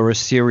movie or a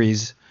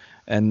series,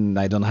 and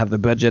I don't have the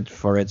budget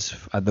for it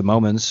at the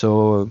moment,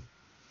 so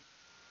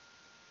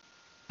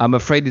I'm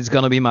afraid it's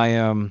gonna be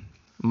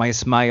my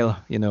smile,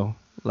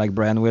 like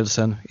Brian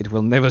Wilson. It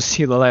will never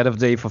see the light of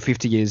day for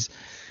 50 years,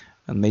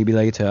 and maybe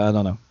later, I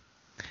don't know.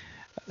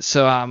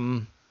 So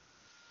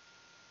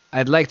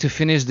I'd like to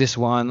finish this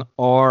one,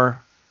 or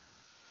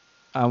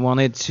I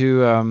wanted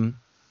to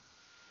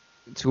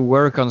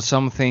work on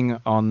something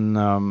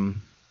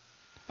on.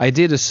 I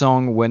did a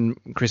song when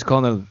Chris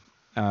Cornell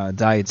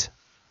died,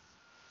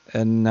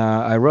 and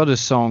I wrote a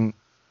song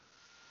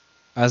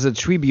as a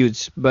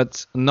tribute,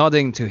 but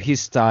nodding to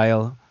his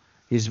style,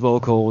 his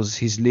vocals,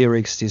 his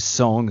lyrics, his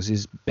songs,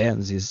 his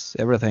bands, his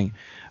everything.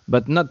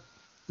 But not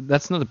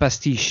that's not a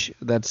pastiche.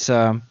 That's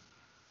a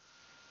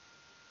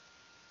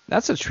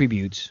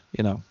tribute.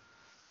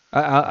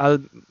 I'll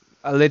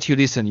let you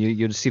listen.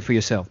 You'll see for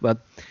yourself. But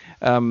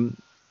um,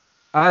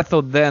 I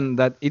thought then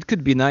that it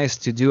could be nice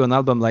to do an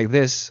album like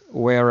this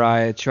where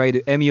I try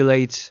to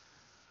emulate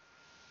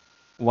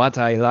what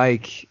I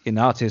like in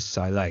artists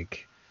I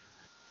like.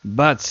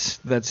 But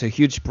that's a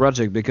huge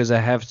project because I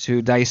have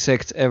to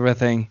dissect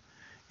everything,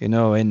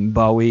 in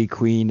Bowie,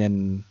 Queen,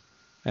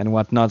 and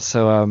whatnot.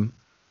 So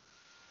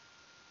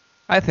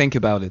I think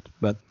about it,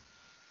 but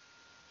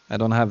I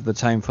don't have the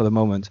time for the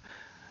moment.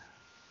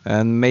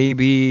 And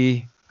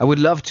maybe I would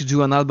love to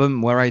do an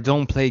album where I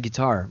don't play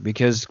guitar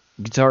because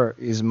guitar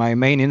is my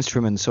main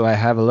instrument, so I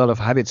have a lot of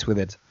habits with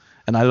it,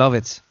 and I love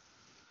it.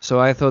 So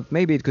I thought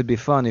maybe it could be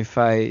fun if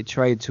I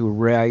tried to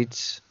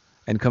write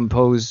and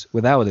compose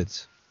without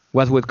it.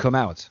 What would come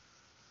out?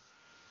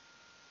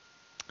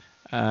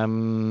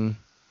 And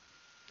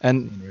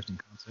Interesting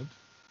concept.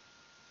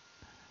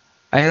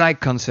 I like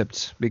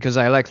concepts because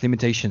I like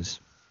limitations.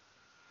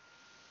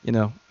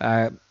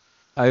 I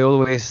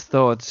always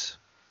thought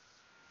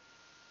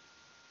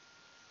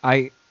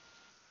I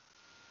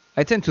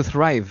I tend to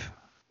thrive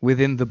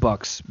within the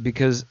box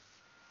because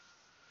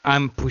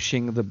I'm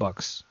pushing the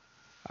box.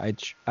 I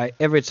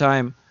every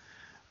time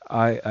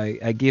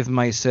I give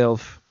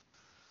myself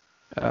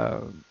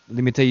uh,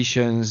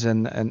 limitations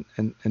and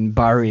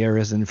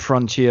barriers and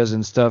frontiers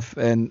and stuff,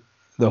 and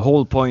the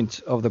whole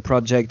point of the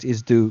project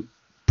is to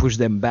push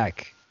them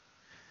back,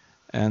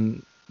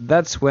 and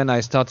that's when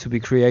I start to be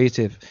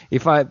creative.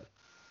 If I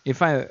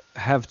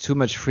have too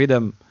much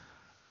freedom,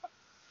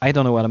 I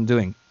don't know what I'm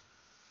doing.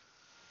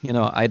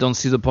 I don't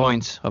see the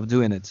point of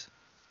doing it.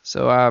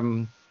 So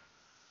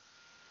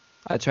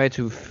I try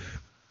to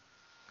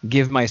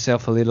give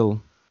myself a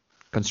little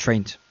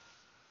constraint.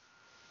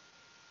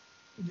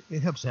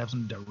 It helps to have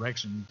some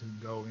direction to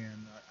go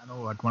in. I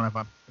know, like when if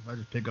I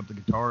just pick up the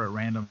guitar at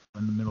random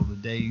in the middle of the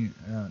day,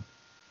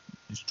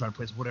 just try to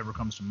play whatever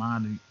comes to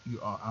mind.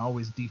 I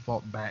always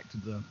default back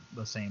to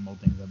the same old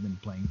things I've been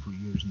playing for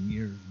years and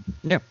years.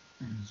 Yeah.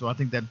 So I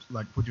think that,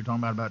 like what you're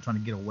talking about trying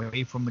to get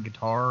away from the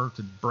guitar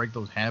to break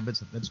those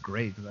habits, that's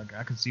great. Cause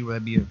I can see where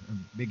that'd be a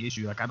big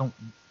issue. Like I don't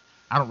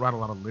write a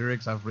lot of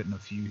lyrics. I've written a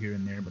few here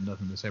and there, but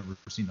nothing that's ever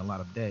seen the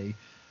light of day.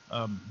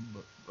 But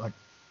like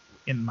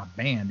in my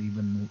band,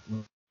 even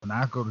when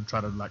I go to try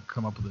to like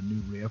come up with a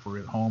new riff or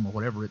at home or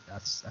whatever, I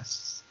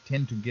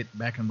tend to get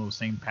back in those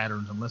same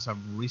patterns unless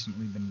I've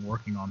recently been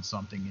working on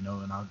something, and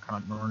I'll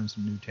kind of learn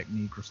some new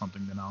technique or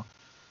something. Then I'll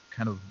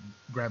kind of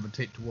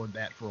gravitate toward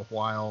that for a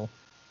while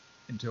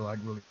until I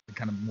really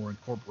kind of more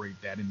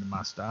incorporate that into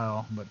my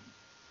style. But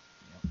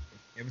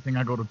everything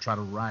I go to try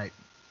to write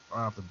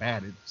right off the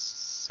bat, it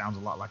sounds a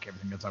lot like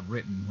everything else I've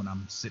written when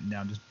I'm sitting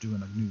down just trying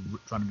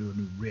to do a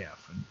new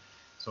riff, and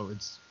so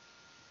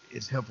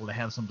it's helpful to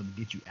have something to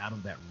get you out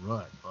of that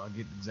rut. But I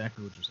get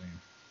exactly what you're saying.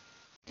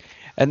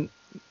 And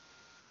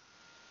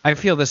I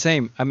feel the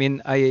same. I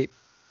mean,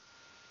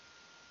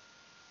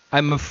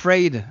 I'm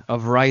afraid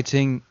of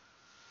writing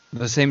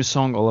the same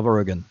song all over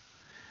again.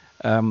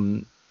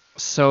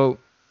 So,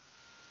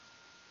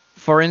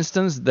 for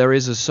instance, there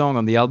is a song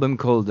on the album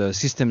called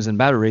Systems and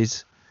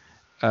Batteries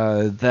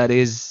that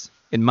is,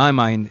 in my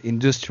mind,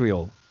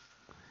 industrial,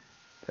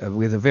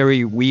 with a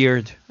very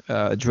weird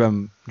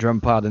drum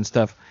part and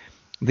stuff.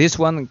 This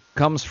one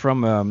comes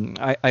from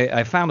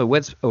I found a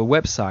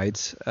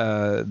website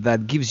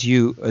that gives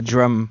you a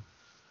drum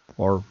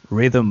or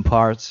rhythm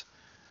part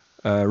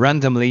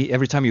randomly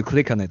every time you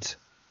click on it.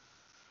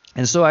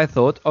 And so I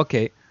thought,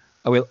 okay,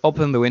 I will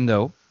open the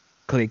window,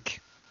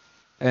 click,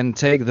 and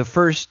take the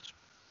first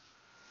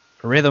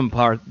rhythm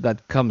part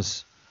that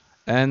comes.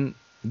 And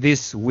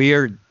this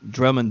weird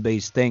drum and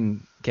bass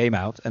thing came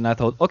out, and I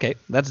thought, okay,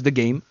 that's the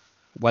game.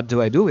 What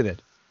do I do with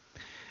it?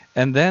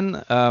 And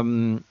then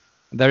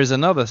there is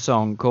another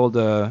song called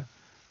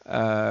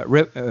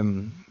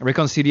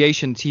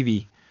Reconciliation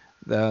TV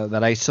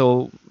that I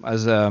saw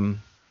as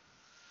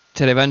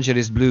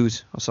Televangelist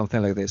Blues or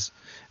something like this.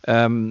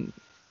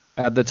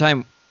 At the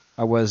time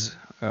I was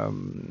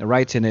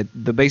writing it,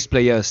 the bass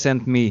player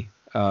sent me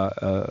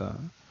a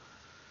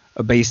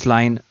bass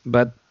line,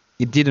 but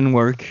it didn't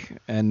work,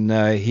 and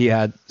he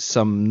had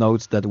some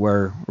notes that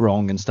were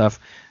wrong and stuff.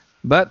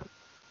 But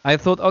I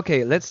thought,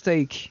 okay, let's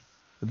take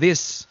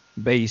this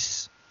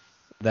bass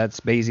that's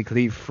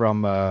basically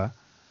from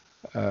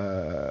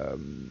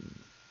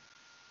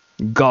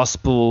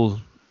gospel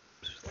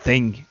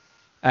thing,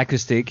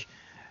 acoustic.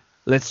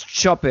 Let's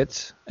chop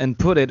it and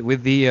put it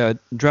with the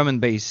drum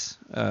and bass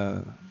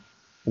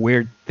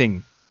weird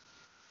thing.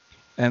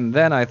 And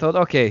then I thought,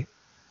 okay,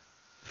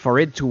 for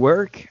it to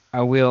work,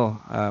 I will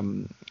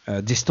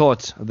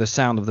distort the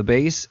sound of the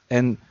bass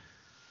and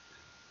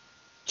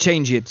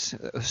change it.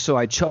 So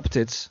I chopped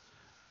it,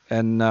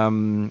 and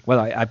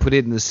I put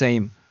it in the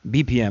same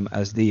BPM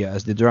as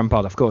the drum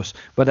part, of course.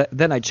 But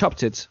then I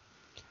chopped it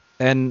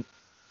and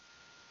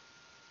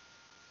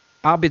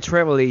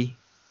arbitrarily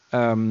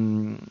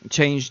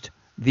changed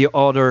the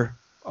order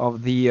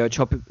of the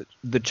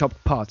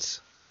chopped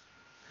parts,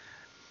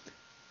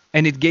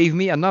 and it gave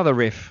me another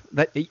riff.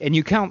 And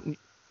you can't.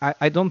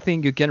 I don't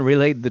think you can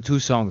relate the two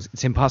songs.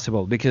 It's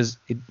impossible because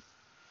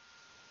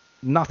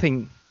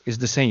nothing is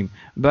the same.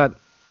 But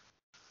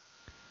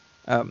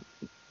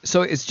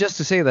so it's just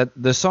to say that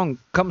the song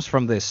comes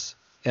from this,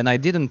 and I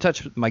didn't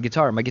touch my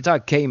guitar. My guitar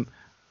came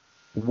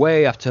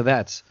way after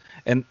that,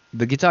 and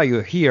the guitar you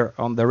hear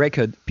on the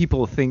record,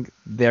 people think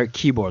they're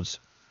keyboards.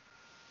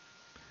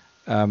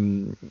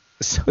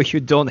 So you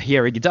don't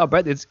hear a guitar,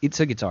 but it's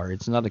a guitar.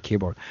 It's not a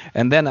keyboard.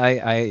 And then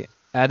I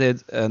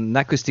added an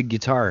acoustic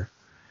guitar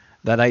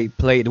that I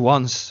played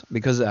once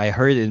because I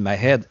heard it in my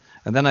head.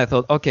 And then I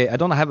thought, okay, I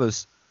don't have a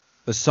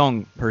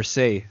song per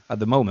se at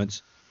the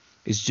moment.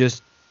 It's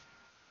just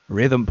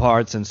rhythm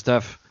parts and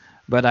stuff.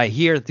 But I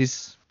hear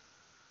this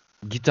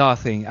guitar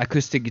thing,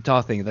 acoustic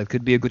guitar thing, that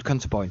could be a good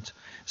counterpoint.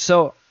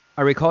 So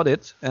I record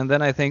it, and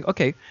then I think,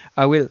 okay,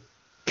 I will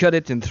cut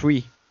it in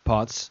three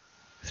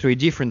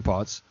different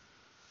parts,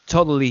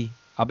 totally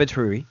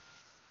arbitrary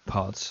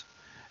parts,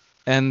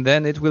 and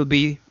then it will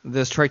be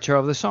the structure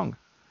of the song.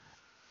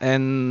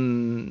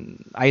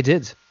 And I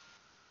did.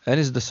 That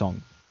is the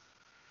song.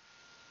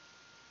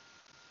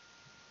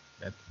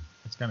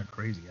 That's kind of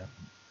crazy.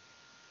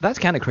 That's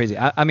kind of crazy.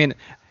 I mean,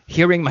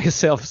 hearing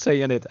myself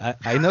saying it,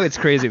 I know it's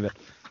crazy,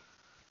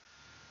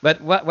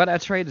 but what I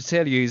try to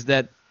tell you is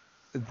that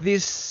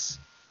this,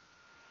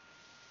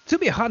 to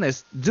be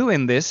honest,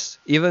 doing this,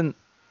 even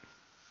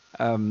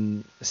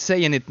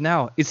saying it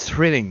now, it's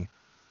thrilling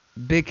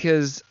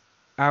because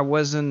I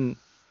wasn't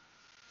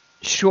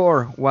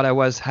sure what I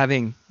was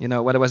having,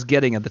 what I was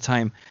getting at the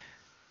time.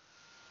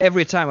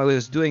 Every time I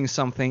was doing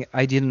something,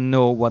 I didn't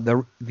know what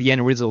the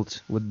end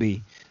result would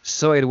be.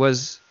 So it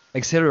was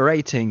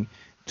exhilarating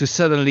to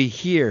suddenly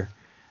hear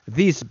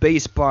this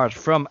bass part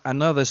from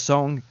another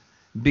song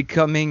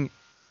becoming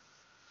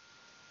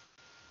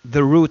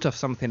the root of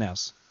something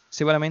else.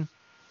 See what I mean?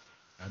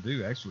 I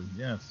do, actually,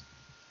 yes.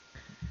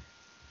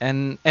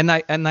 And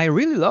I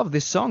really love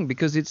this song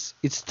because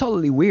it's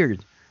totally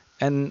weird,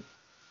 and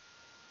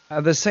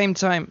at the same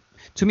time,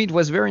 to me, it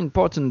was very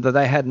important that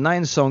I had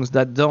 9 songs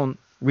that don't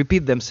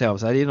repeat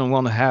themselves. I didn't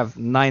want to have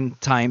 9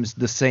 times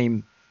the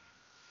same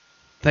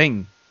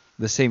thing,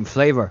 the same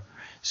flavor.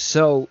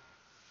 So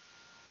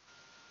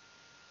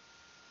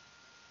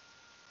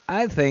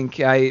I think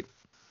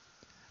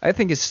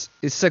it's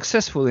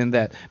successful in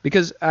that,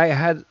 because I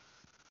had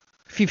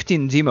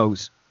 15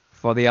 demos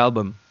for the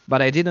album,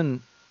 but I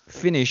didn't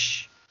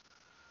finish.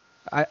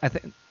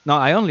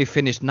 I only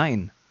finished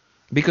 9,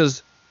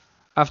 because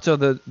after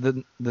the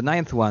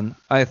 9th one,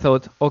 I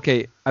thought,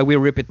 okay, I will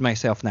repeat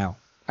myself now.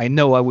 I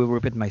know I will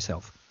repeat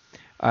myself.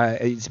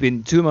 It's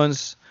been 2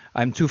 months.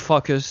 I'm too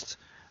focused.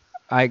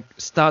 I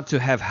start to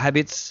have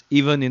habits,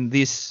 even in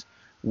this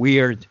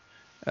weird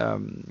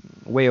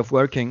way of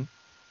working,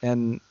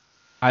 and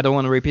I don't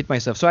want to repeat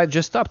myself. So I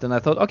just stopped, and I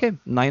thought, okay,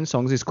 9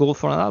 songs is cool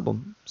for an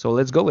album, so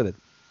let's go with it.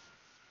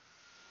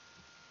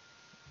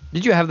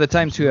 Did you have the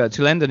time to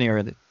lend an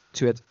ear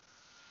to it?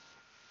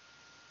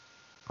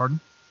 Pardon?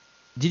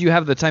 Did you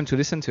have the time to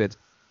listen to it?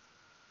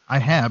 I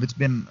have. It's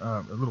been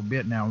a little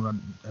bit now.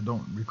 I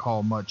don't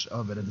recall much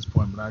of it at this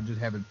point, but I just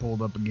have it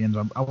pulled up again.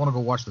 So I want to go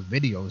watch the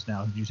videos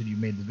now. You said you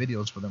made the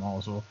videos for them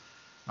also.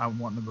 I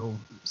want to go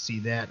see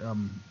that.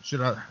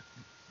 Should I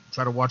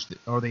try to watch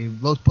are they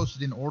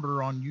posted in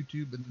order on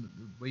YouTube and the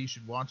way you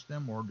should watch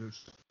them, or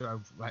should I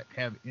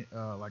have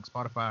like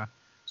Spotify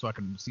so I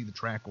can see the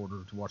track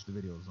order to watch the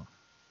videos on?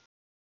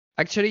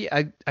 Actually,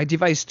 I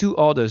devised 2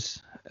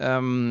 orders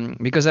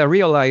because I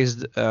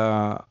realized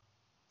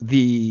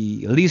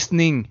the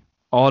listening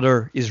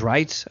order is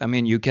right. I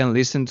mean, you can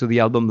listen to the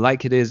album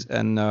like it is,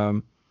 and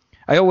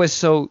I always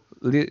saw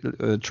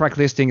track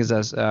listing is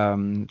as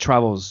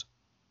travels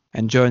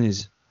and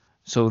journeys.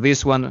 So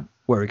this one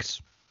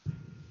works.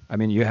 I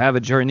mean, you have a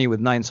journey with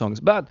 9 songs.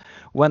 But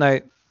when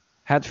I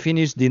had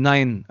finished the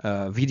 9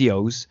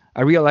 videos,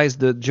 I realized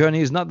the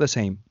journey is not the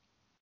same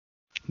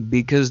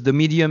because the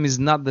medium is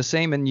not the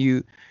same, and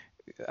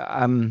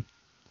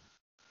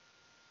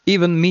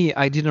even me,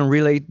 I didn't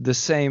relate the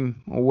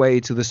same way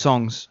to the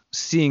songs,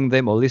 seeing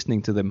them or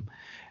listening to them.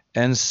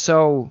 And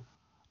so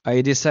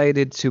I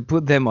decided to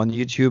put them on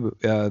YouTube.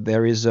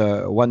 There is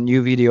one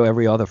new video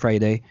every other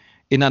Friday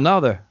in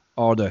another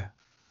order.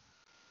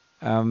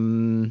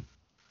 And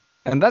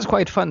that's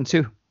quite fun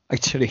too,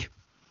 actually,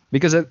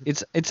 because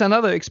it's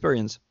another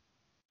experience.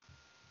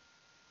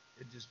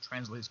 It just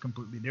translates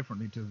completely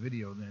differently to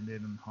video than it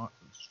did in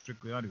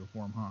strictly audio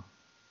form, huh?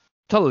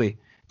 Totally,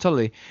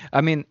 totally.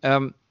 I mean,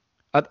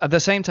 at the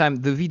same time,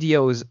 the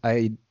videos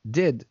I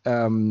did,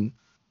 I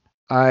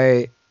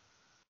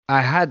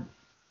had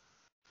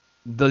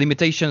the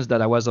limitations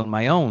that I was on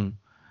my own,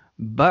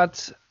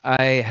 but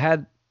I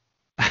had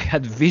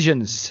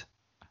visions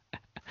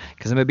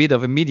because I'm a bit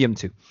of a medium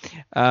too.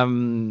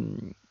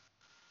 And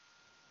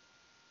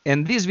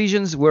these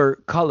visions were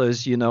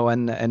colors,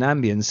 and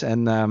ambience,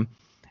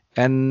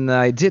 and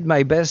I did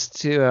my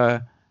best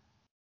to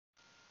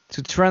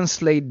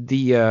translate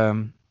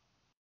the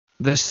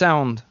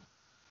sound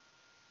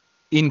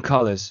in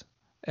colors.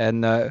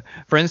 And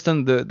for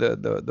instance,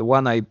 the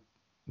one I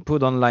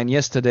put online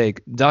yesterday,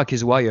 Dark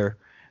is Wire,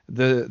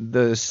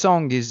 the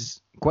song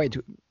is quite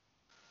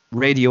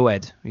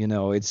Radiohead.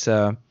 It's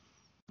to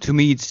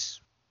me it's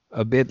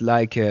a bit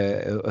like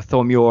a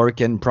Thom Yorke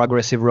and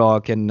progressive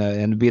rock and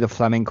a bit of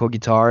flamenco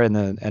guitar and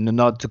a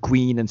nod to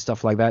Queen and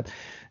stuff like that.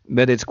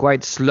 But it's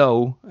quite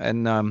slow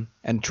and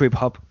trip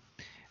hop.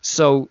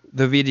 So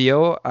the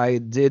video, I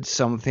did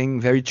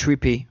something very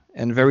trippy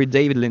and very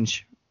David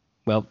Lynch.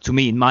 Well, to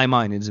me, in my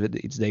mind,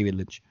 it's David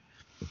Lynch.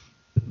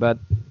 But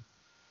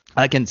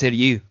I can tell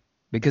you,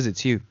 because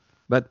it's you.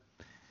 But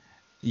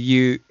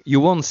you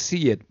won't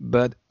see it,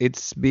 but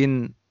it's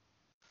been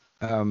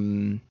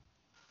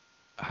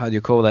how do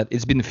you call that?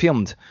 It's been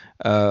filmed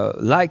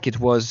like it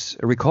was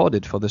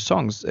recorded for the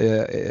songs,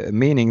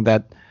 meaning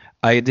that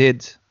I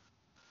did.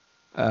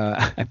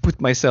 I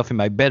put myself in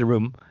my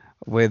bedroom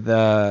with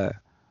the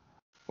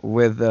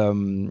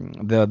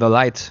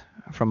light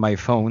from my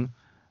phone,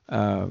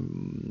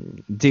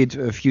 did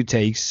a few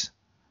takes,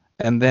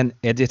 and then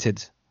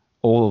edited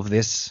all of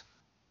this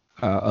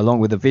along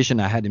with the vision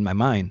I had in my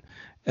mind.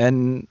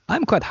 And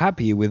I'm quite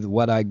happy with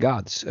what I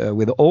got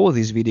with all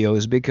these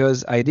videos,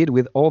 because I did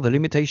with all the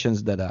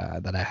limitations that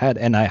I had,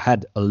 and I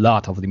had a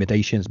lot of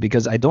limitations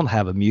because I don't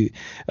have a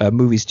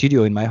movie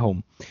studio in my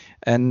home,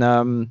 and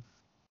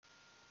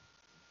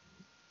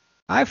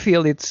I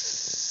feel it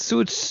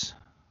suits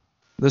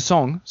the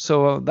song.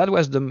 So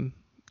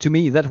to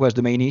me that was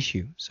the main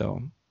issue.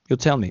 So you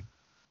tell me.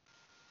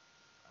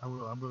 I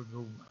will. I'm gonna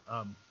go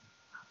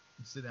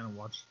sit down and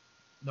watch.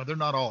 No, they're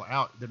not all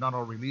out. They're not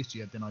all released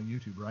yet. Then on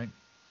YouTube, right?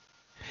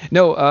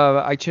 No,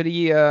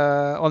 actually,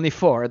 only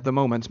 4 at the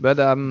moment. But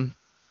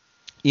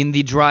in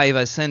the drive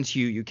I sent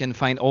you, you can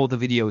find all the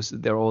videos.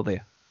 They're all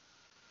there.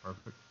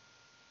 Perfect.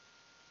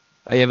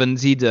 I even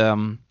did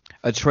a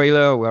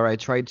trailer where I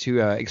tried to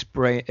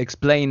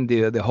explain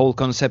the whole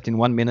concept in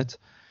 1 minute.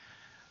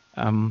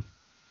 All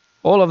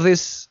of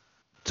this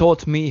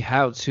taught me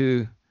how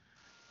to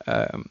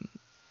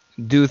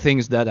do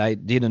things that I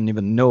didn't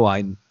even know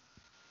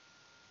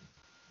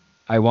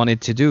I wanted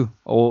to do.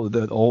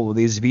 All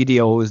these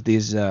videos,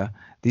 these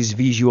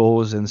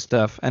visuals and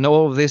stuff, and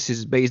all of this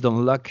is based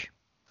on luck.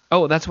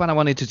 Oh, that's what I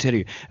wanted to tell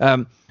you.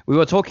 We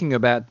were talking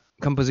about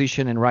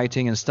composition and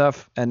writing and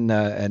stuff, and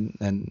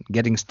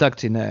getting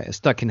stuck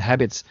in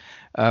habits.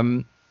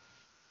 Do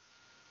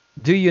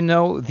you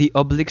know the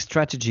oblique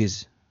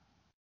strategies?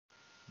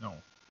 No.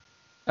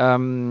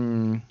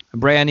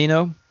 Brian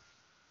Eno?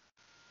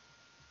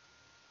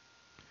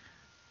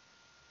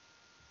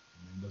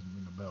 It doesn't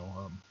ring a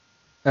bell.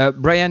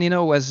 Brian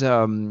Eno is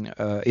a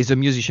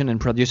musician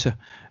and producer.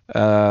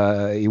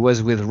 He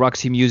was with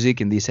Roxy Music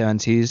in the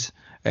 70s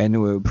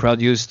and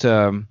produced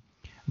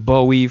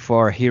Bowie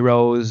for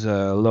Heroes,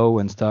 Low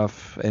and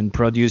stuff, and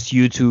produced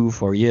U2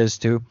 for years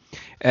too.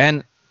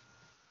 And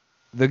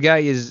the guy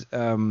is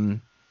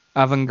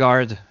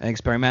avant-garde and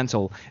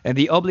experimental. And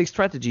the oblique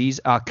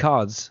strategies are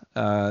cards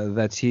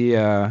that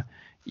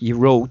he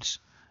wrote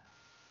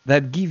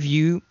that give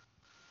you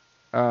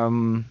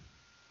not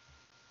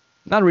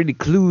really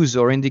clues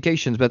or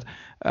indications, but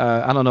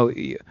I don't know.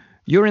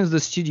 You're in the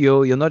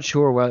studio, you're not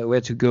sure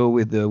where to go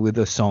with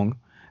the song,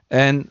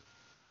 and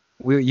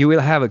you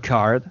will have a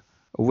card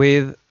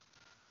with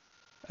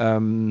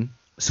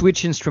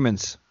switch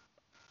instruments,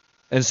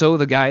 and so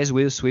the guys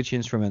will switch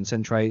instruments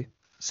and try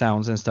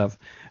sounds and stuff.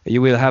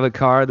 You will have a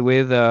card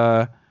with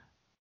I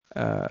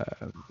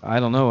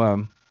don't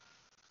know,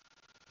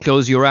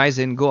 close your eyes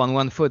and go on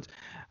one foot.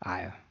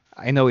 I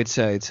know it's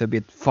a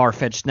bit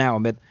far-fetched now,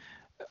 but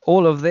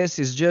all of this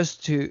is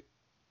just to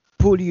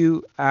pull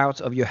you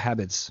out of your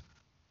habits.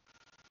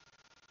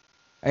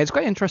 And it's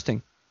quite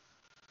interesting.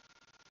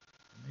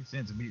 Makes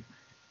sense.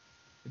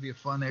 It'd be a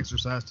fun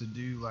exercise to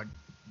do like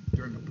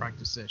during a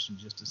practice session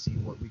just to see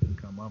what we can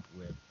come up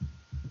with.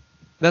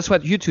 That's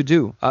what you two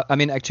do. I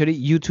mean, actually,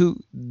 you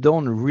two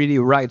don't really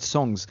write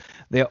songs.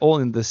 They're all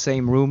in the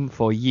same room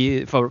for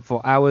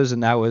hours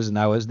and hours and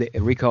hours. They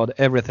record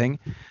everything,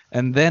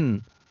 and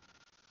then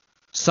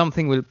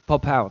something will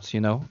pop out.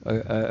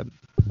 A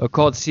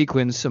chord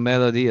sequence, a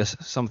melody, or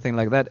something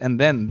like that, and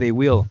then they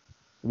will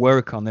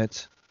work on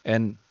it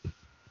and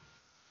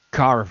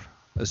carve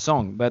a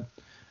song, but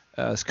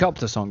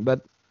sculpt a song.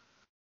 But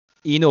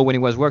when he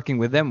was working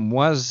with them,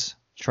 was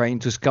trying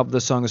to sculpt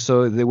the song,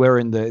 so they were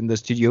in the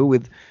studio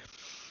with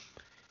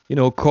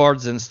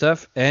chords and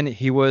stuff, and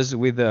he was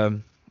with a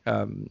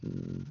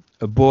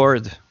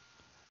board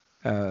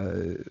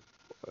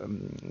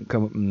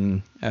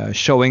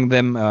showing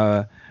them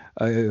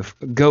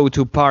go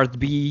to part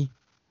B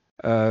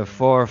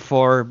for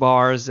 4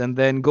 bars, and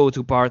then go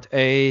to part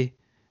A,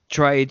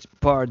 try it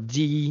part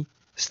D,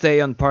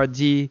 stay on part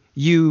D,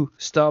 you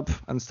stop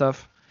and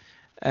stuff,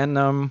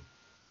 and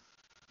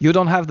you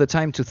don't have the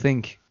time to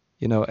think,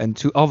 and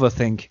to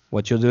overthink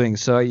what you're doing.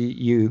 So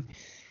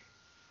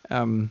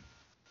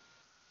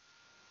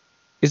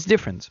it's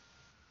different.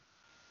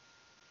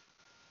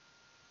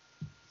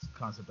 It's a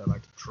concept I'd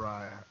like to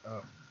try.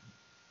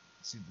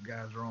 See if the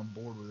guys are on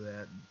board with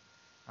that.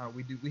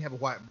 We have a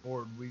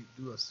whiteboard. We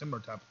do a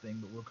similar type of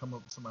thing, but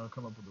somebody will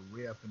come up with a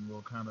riff, and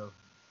we'll kind of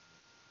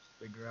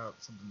figure out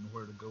something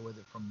where to go with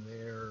it from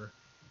there.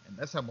 And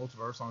that's how most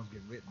of our songs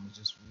get written. It's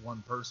just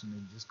one person who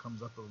just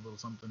comes up with a little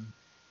something,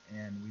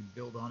 and we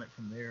build on it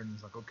from there. And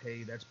it's like,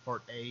 okay, that's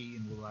part A,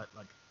 and we'll write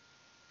like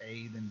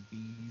A, then B,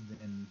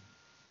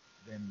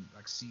 then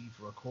like C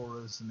for a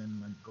chorus, and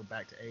then like go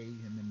back to A,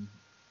 and then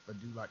but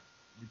do like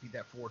repeat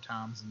that 4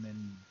 times, and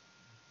then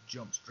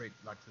jump straight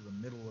like to the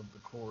middle of the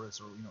chorus,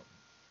 or do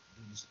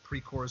this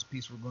pre-chorus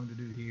piece we're going to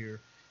do here,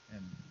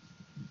 and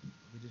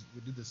we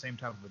do the same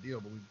type of a deal,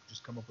 but we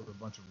just come up with a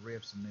bunch of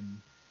riffs and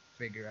then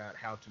figure out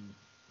how to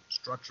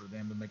structure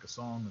them to make a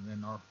song, and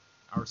then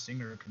our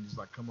singer can just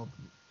like come up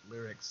with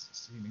lyrics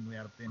seemingly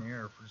out of thin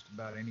air for just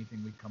about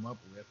anything we come up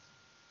with.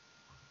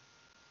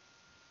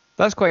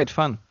 That's quite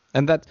fun,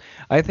 and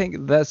I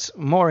think that's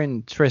more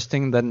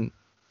interesting than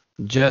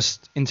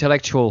just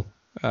intellectual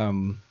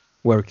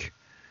work.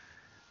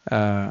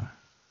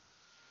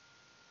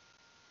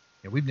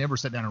 Yeah, we've never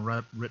sat down and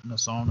written a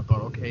song and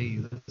thought, okay,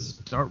 let's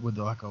start with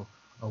like a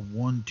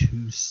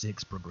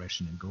 1-2-6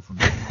 progression and go from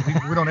there.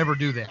 we don't ever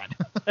do that.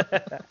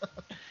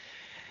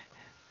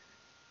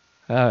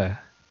 I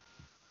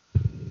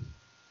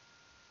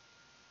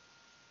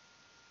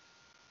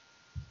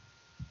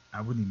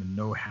wouldn't even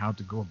know how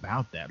to go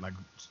about that. Like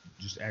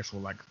just actual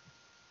like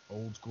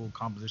old school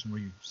composition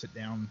where you sit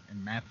down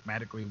and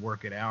mathematically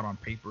work it out on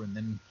paper and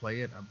then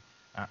play it.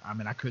 I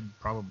mean, I could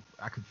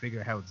figure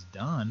out how it's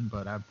done,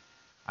 but I've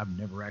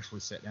never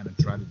actually sat down and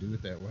tried to do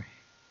it that way.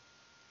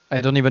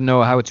 I don't even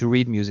know how to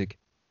read music.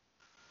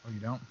 Oh, you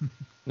don't?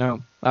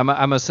 No,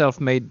 I'm a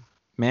self-made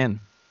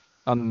man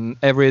on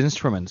every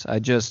instrument. I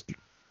just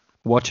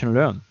watch and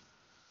learn.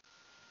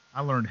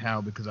 I learned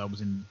how because I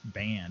was in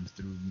band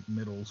through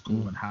middle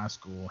school and high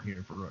school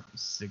here for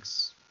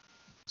 6-7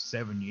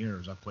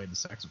 years. I played the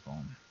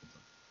saxophone.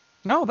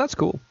 No, that's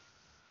cool.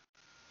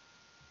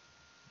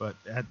 But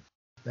that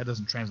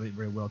doesn't translate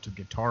very well to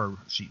guitar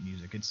sheet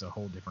music. It's a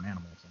whole different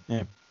animal. So.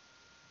 Yeah.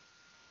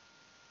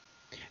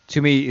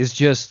 To me, it's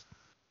just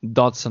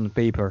dots on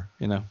paper,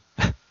 It really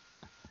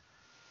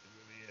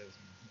is.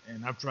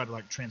 And I've tried to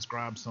like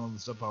transcribe some of the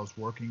stuff I was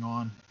working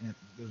on. And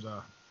there's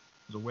a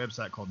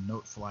website called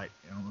Noteflight.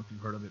 I don't know if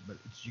you've heard of it, but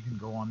you can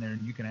go on there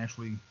and you can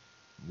actually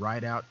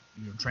write out,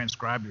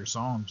 transcribe your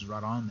songs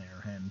right on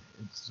there, and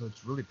it's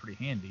really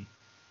pretty handy.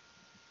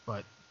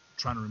 But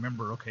trying to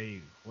remember,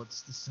 okay,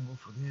 what's the symbol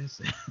for this?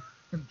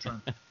 And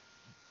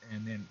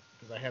then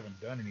because I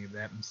haven't done any of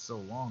that in so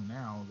long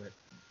now that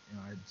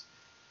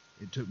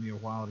it took me a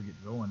while to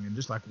get going. And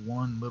just like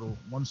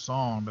one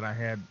song that I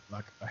had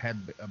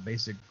a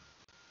basic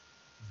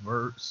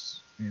verse,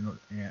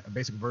 a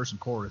basic verse and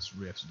chorus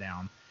riffs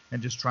down,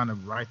 and just trying to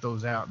write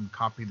those out and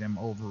copy them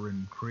over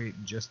and create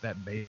just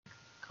that basic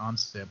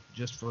concept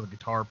just for the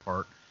guitar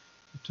part.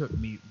 It took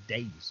me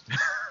days.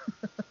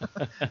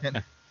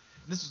 And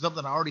this is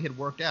something I already had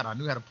worked out. I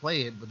knew how to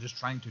play it, but just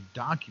trying to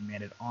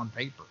document it on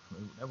paper,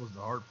 that was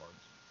the hard part.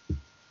 It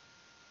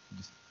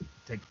just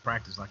takes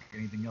practice like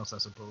anything else, I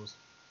suppose.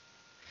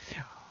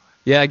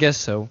 Yeah, I guess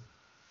so.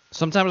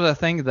 Sometimes I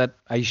think that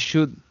I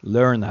should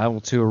learn how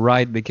to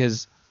write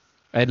because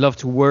I'd love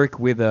to work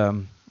with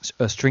a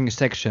string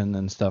section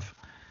and stuff.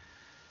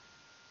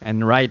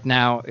 And right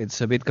now it's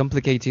a bit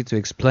complicated to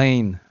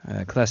explain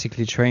a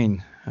classically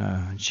trained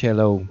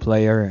cello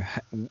player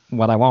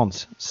what I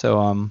want. So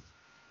I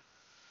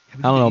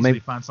don't know. Maybe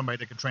find somebody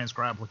that can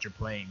transcribe what you're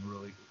playing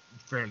really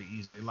fairly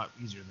easily, a lot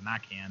easier than I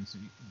can. So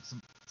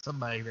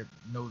somebody that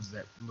knows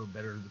that a little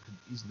better that could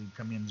easily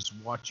come in and just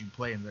watch you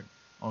play and like,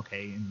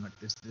 okay, and like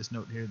this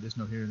note here, this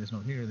note here, and this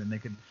note here, then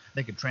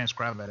they could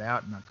transcribe that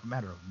out in a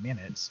matter of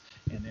minutes,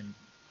 and then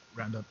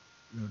round up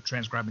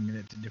transcribing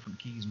it to different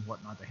keys and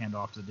whatnot to hand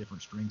off to the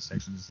different string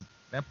sections.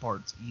 That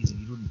part's easy.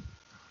 You wouldn't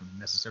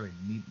necessarily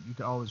need. You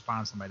could always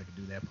find somebody that could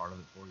do that part of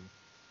it for you.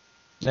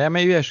 Yeah,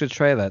 maybe I should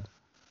try that.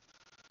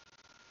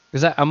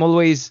 Because I'm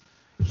always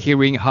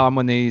hearing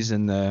harmonies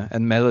and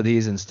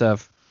melodies and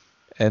stuff,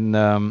 and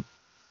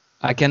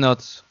I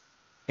cannot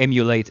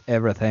emulate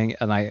everything,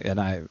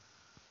 and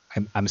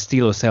I'm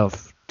still a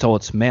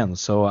self-taught man,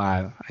 so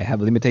I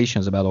have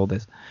limitations about all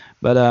this.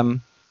 But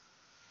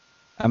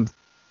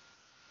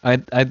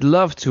I'd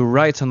love to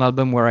write an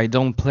album where I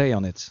don't play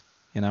on it,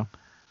 you know.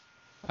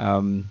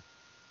 I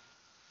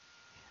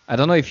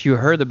don't know if you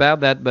heard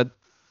about that, but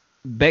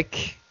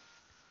Beck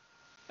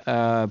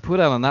put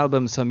out an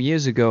album some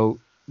years ago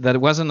that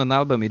wasn't an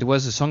album, it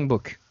was a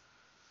songbook.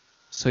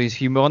 So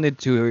if you wanted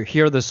to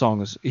hear the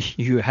songs,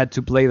 you had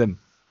to play them.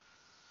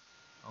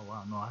 Oh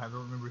wow, no, I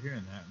don't remember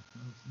hearing that.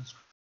 That's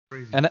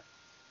crazy. And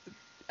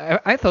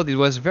I thought it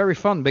was very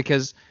fun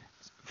because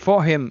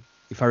for him,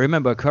 if I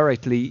remember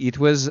correctly, it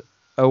was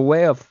a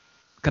way of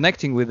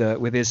connecting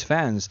with his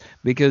fans,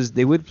 because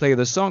they would play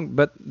the song,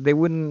 but they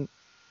wouldn't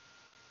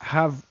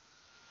have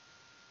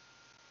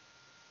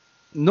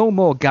no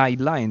more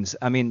guidelines.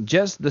 I mean,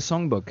 just the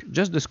songbook,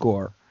 just the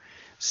score.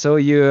 So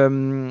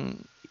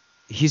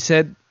he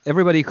said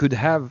everybody could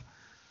have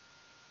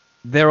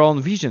their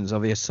own visions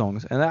of his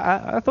songs, and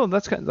I thought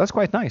that's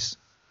quite nice.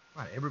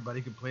 Right, everybody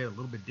could play it a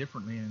little bit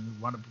differently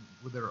and wind up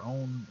with their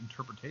own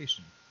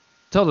interpretation.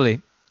 Totally,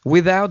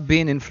 without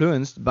being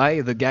influenced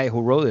by the guy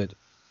who wrote it.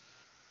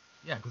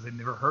 Yeah, because they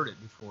never heard it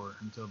before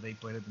until they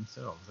played it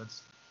themselves.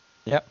 That's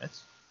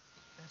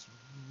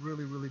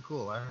really, really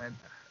cool. I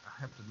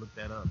have to look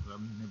that up. I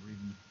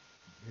didn't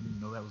even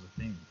know that was a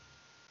thing.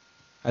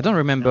 I don't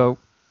remember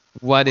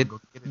what it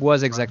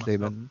was exactly,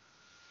 but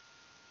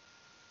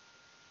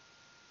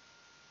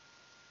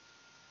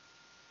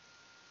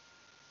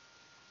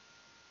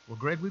well,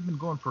 Greg, we've been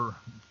going for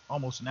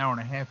almost an hour and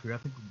a half here. I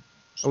think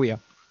oh yeah,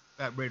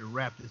 about ready to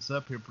wrap this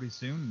up here pretty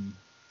soon and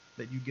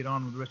let you get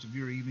on with the rest of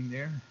your evening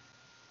there.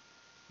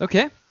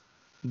 Okay.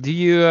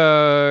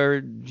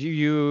 Are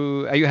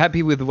you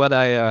happy with what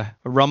I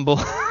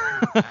rumble?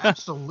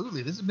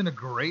 Absolutely. This has been a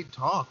great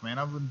talk, man.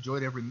 I've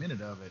enjoyed every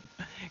minute of it.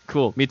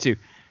 Cool. Me too.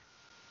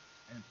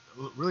 And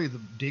really, the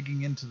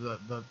digging into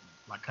the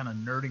like kind of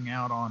nerding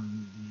out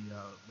on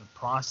the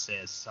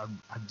process. I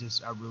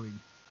really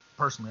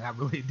personally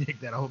dig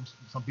that. I hope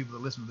some people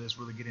that listen to this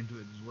really get into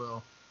it as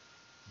well.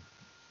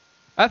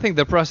 I think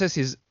the process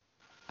is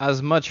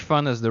as much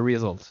fun as the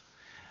result.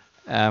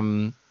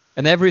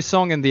 And every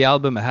song in the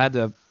album had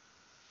a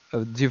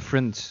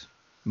different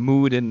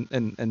mood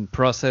and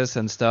process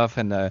and stuff,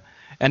 and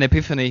an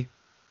epiphany,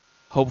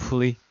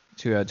 hopefully,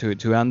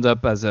 to end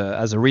up as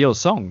a real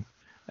song.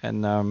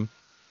 And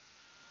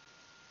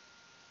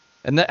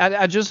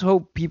I just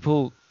hope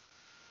people,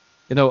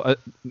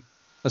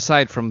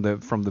 aside from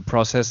the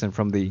process and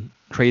from the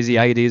crazy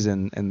ideas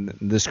and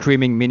the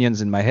screaming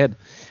minions in my head,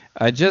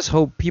 I just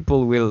hope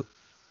people will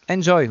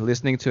enjoy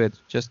listening to it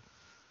just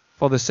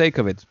for the sake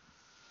of it.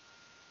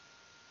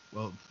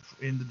 Well,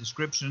 in the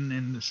description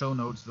and the show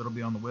notes that'll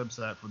be on the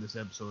website for this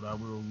episode, I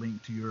will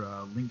link to your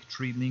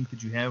Linktree link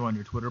that you have on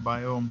your Twitter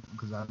bio,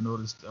 because I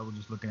noticed, I was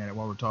just looking at it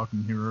while we are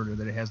talking here earlier,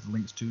 that it has the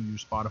links to your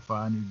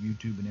Spotify and your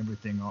YouTube and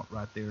everything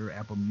right there,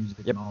 Apple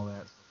Music and all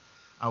that. So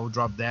I will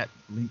drop that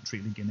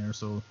Linktree link in there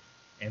so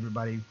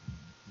everybody,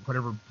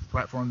 whatever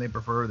platform they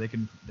prefer, they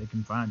can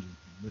find you.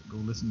 Go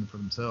listen for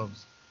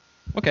themselves.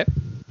 Okay.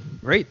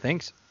 Great.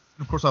 Thanks.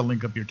 And of course, I'll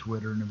link up your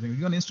Twitter and everything. Are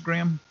you on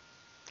Instagram?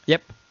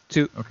 Yep.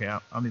 Too. Okay,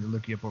 I'll need to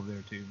look you up over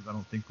there too, because I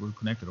don't think we're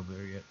connected over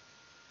there yet.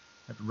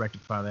 I have to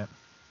rectify that.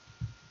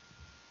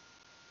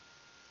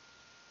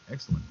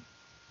 Excellent.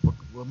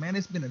 Well, man,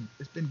 it's been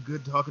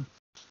good talking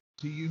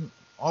to you,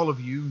 all of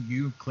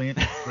you, Clint,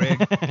 Greg,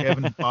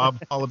 Kevin,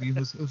 Bob, all of you.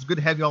 It was good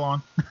to have y'all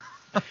on.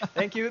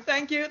 Thank you.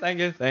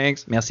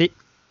 Thanks. Merci.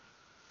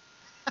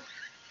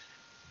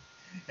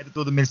 Had to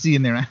throw the merci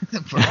in there.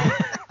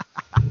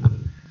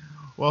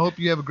 Well, I hope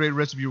you have a great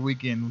rest of your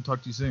weekend. We'll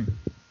talk to you soon.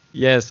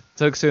 Yes,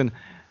 talk soon.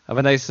 Have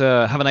a nice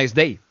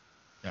day.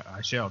 Yeah,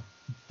 I shall.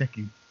 Thank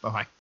you.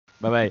 Bye-bye.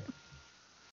 Bye-bye.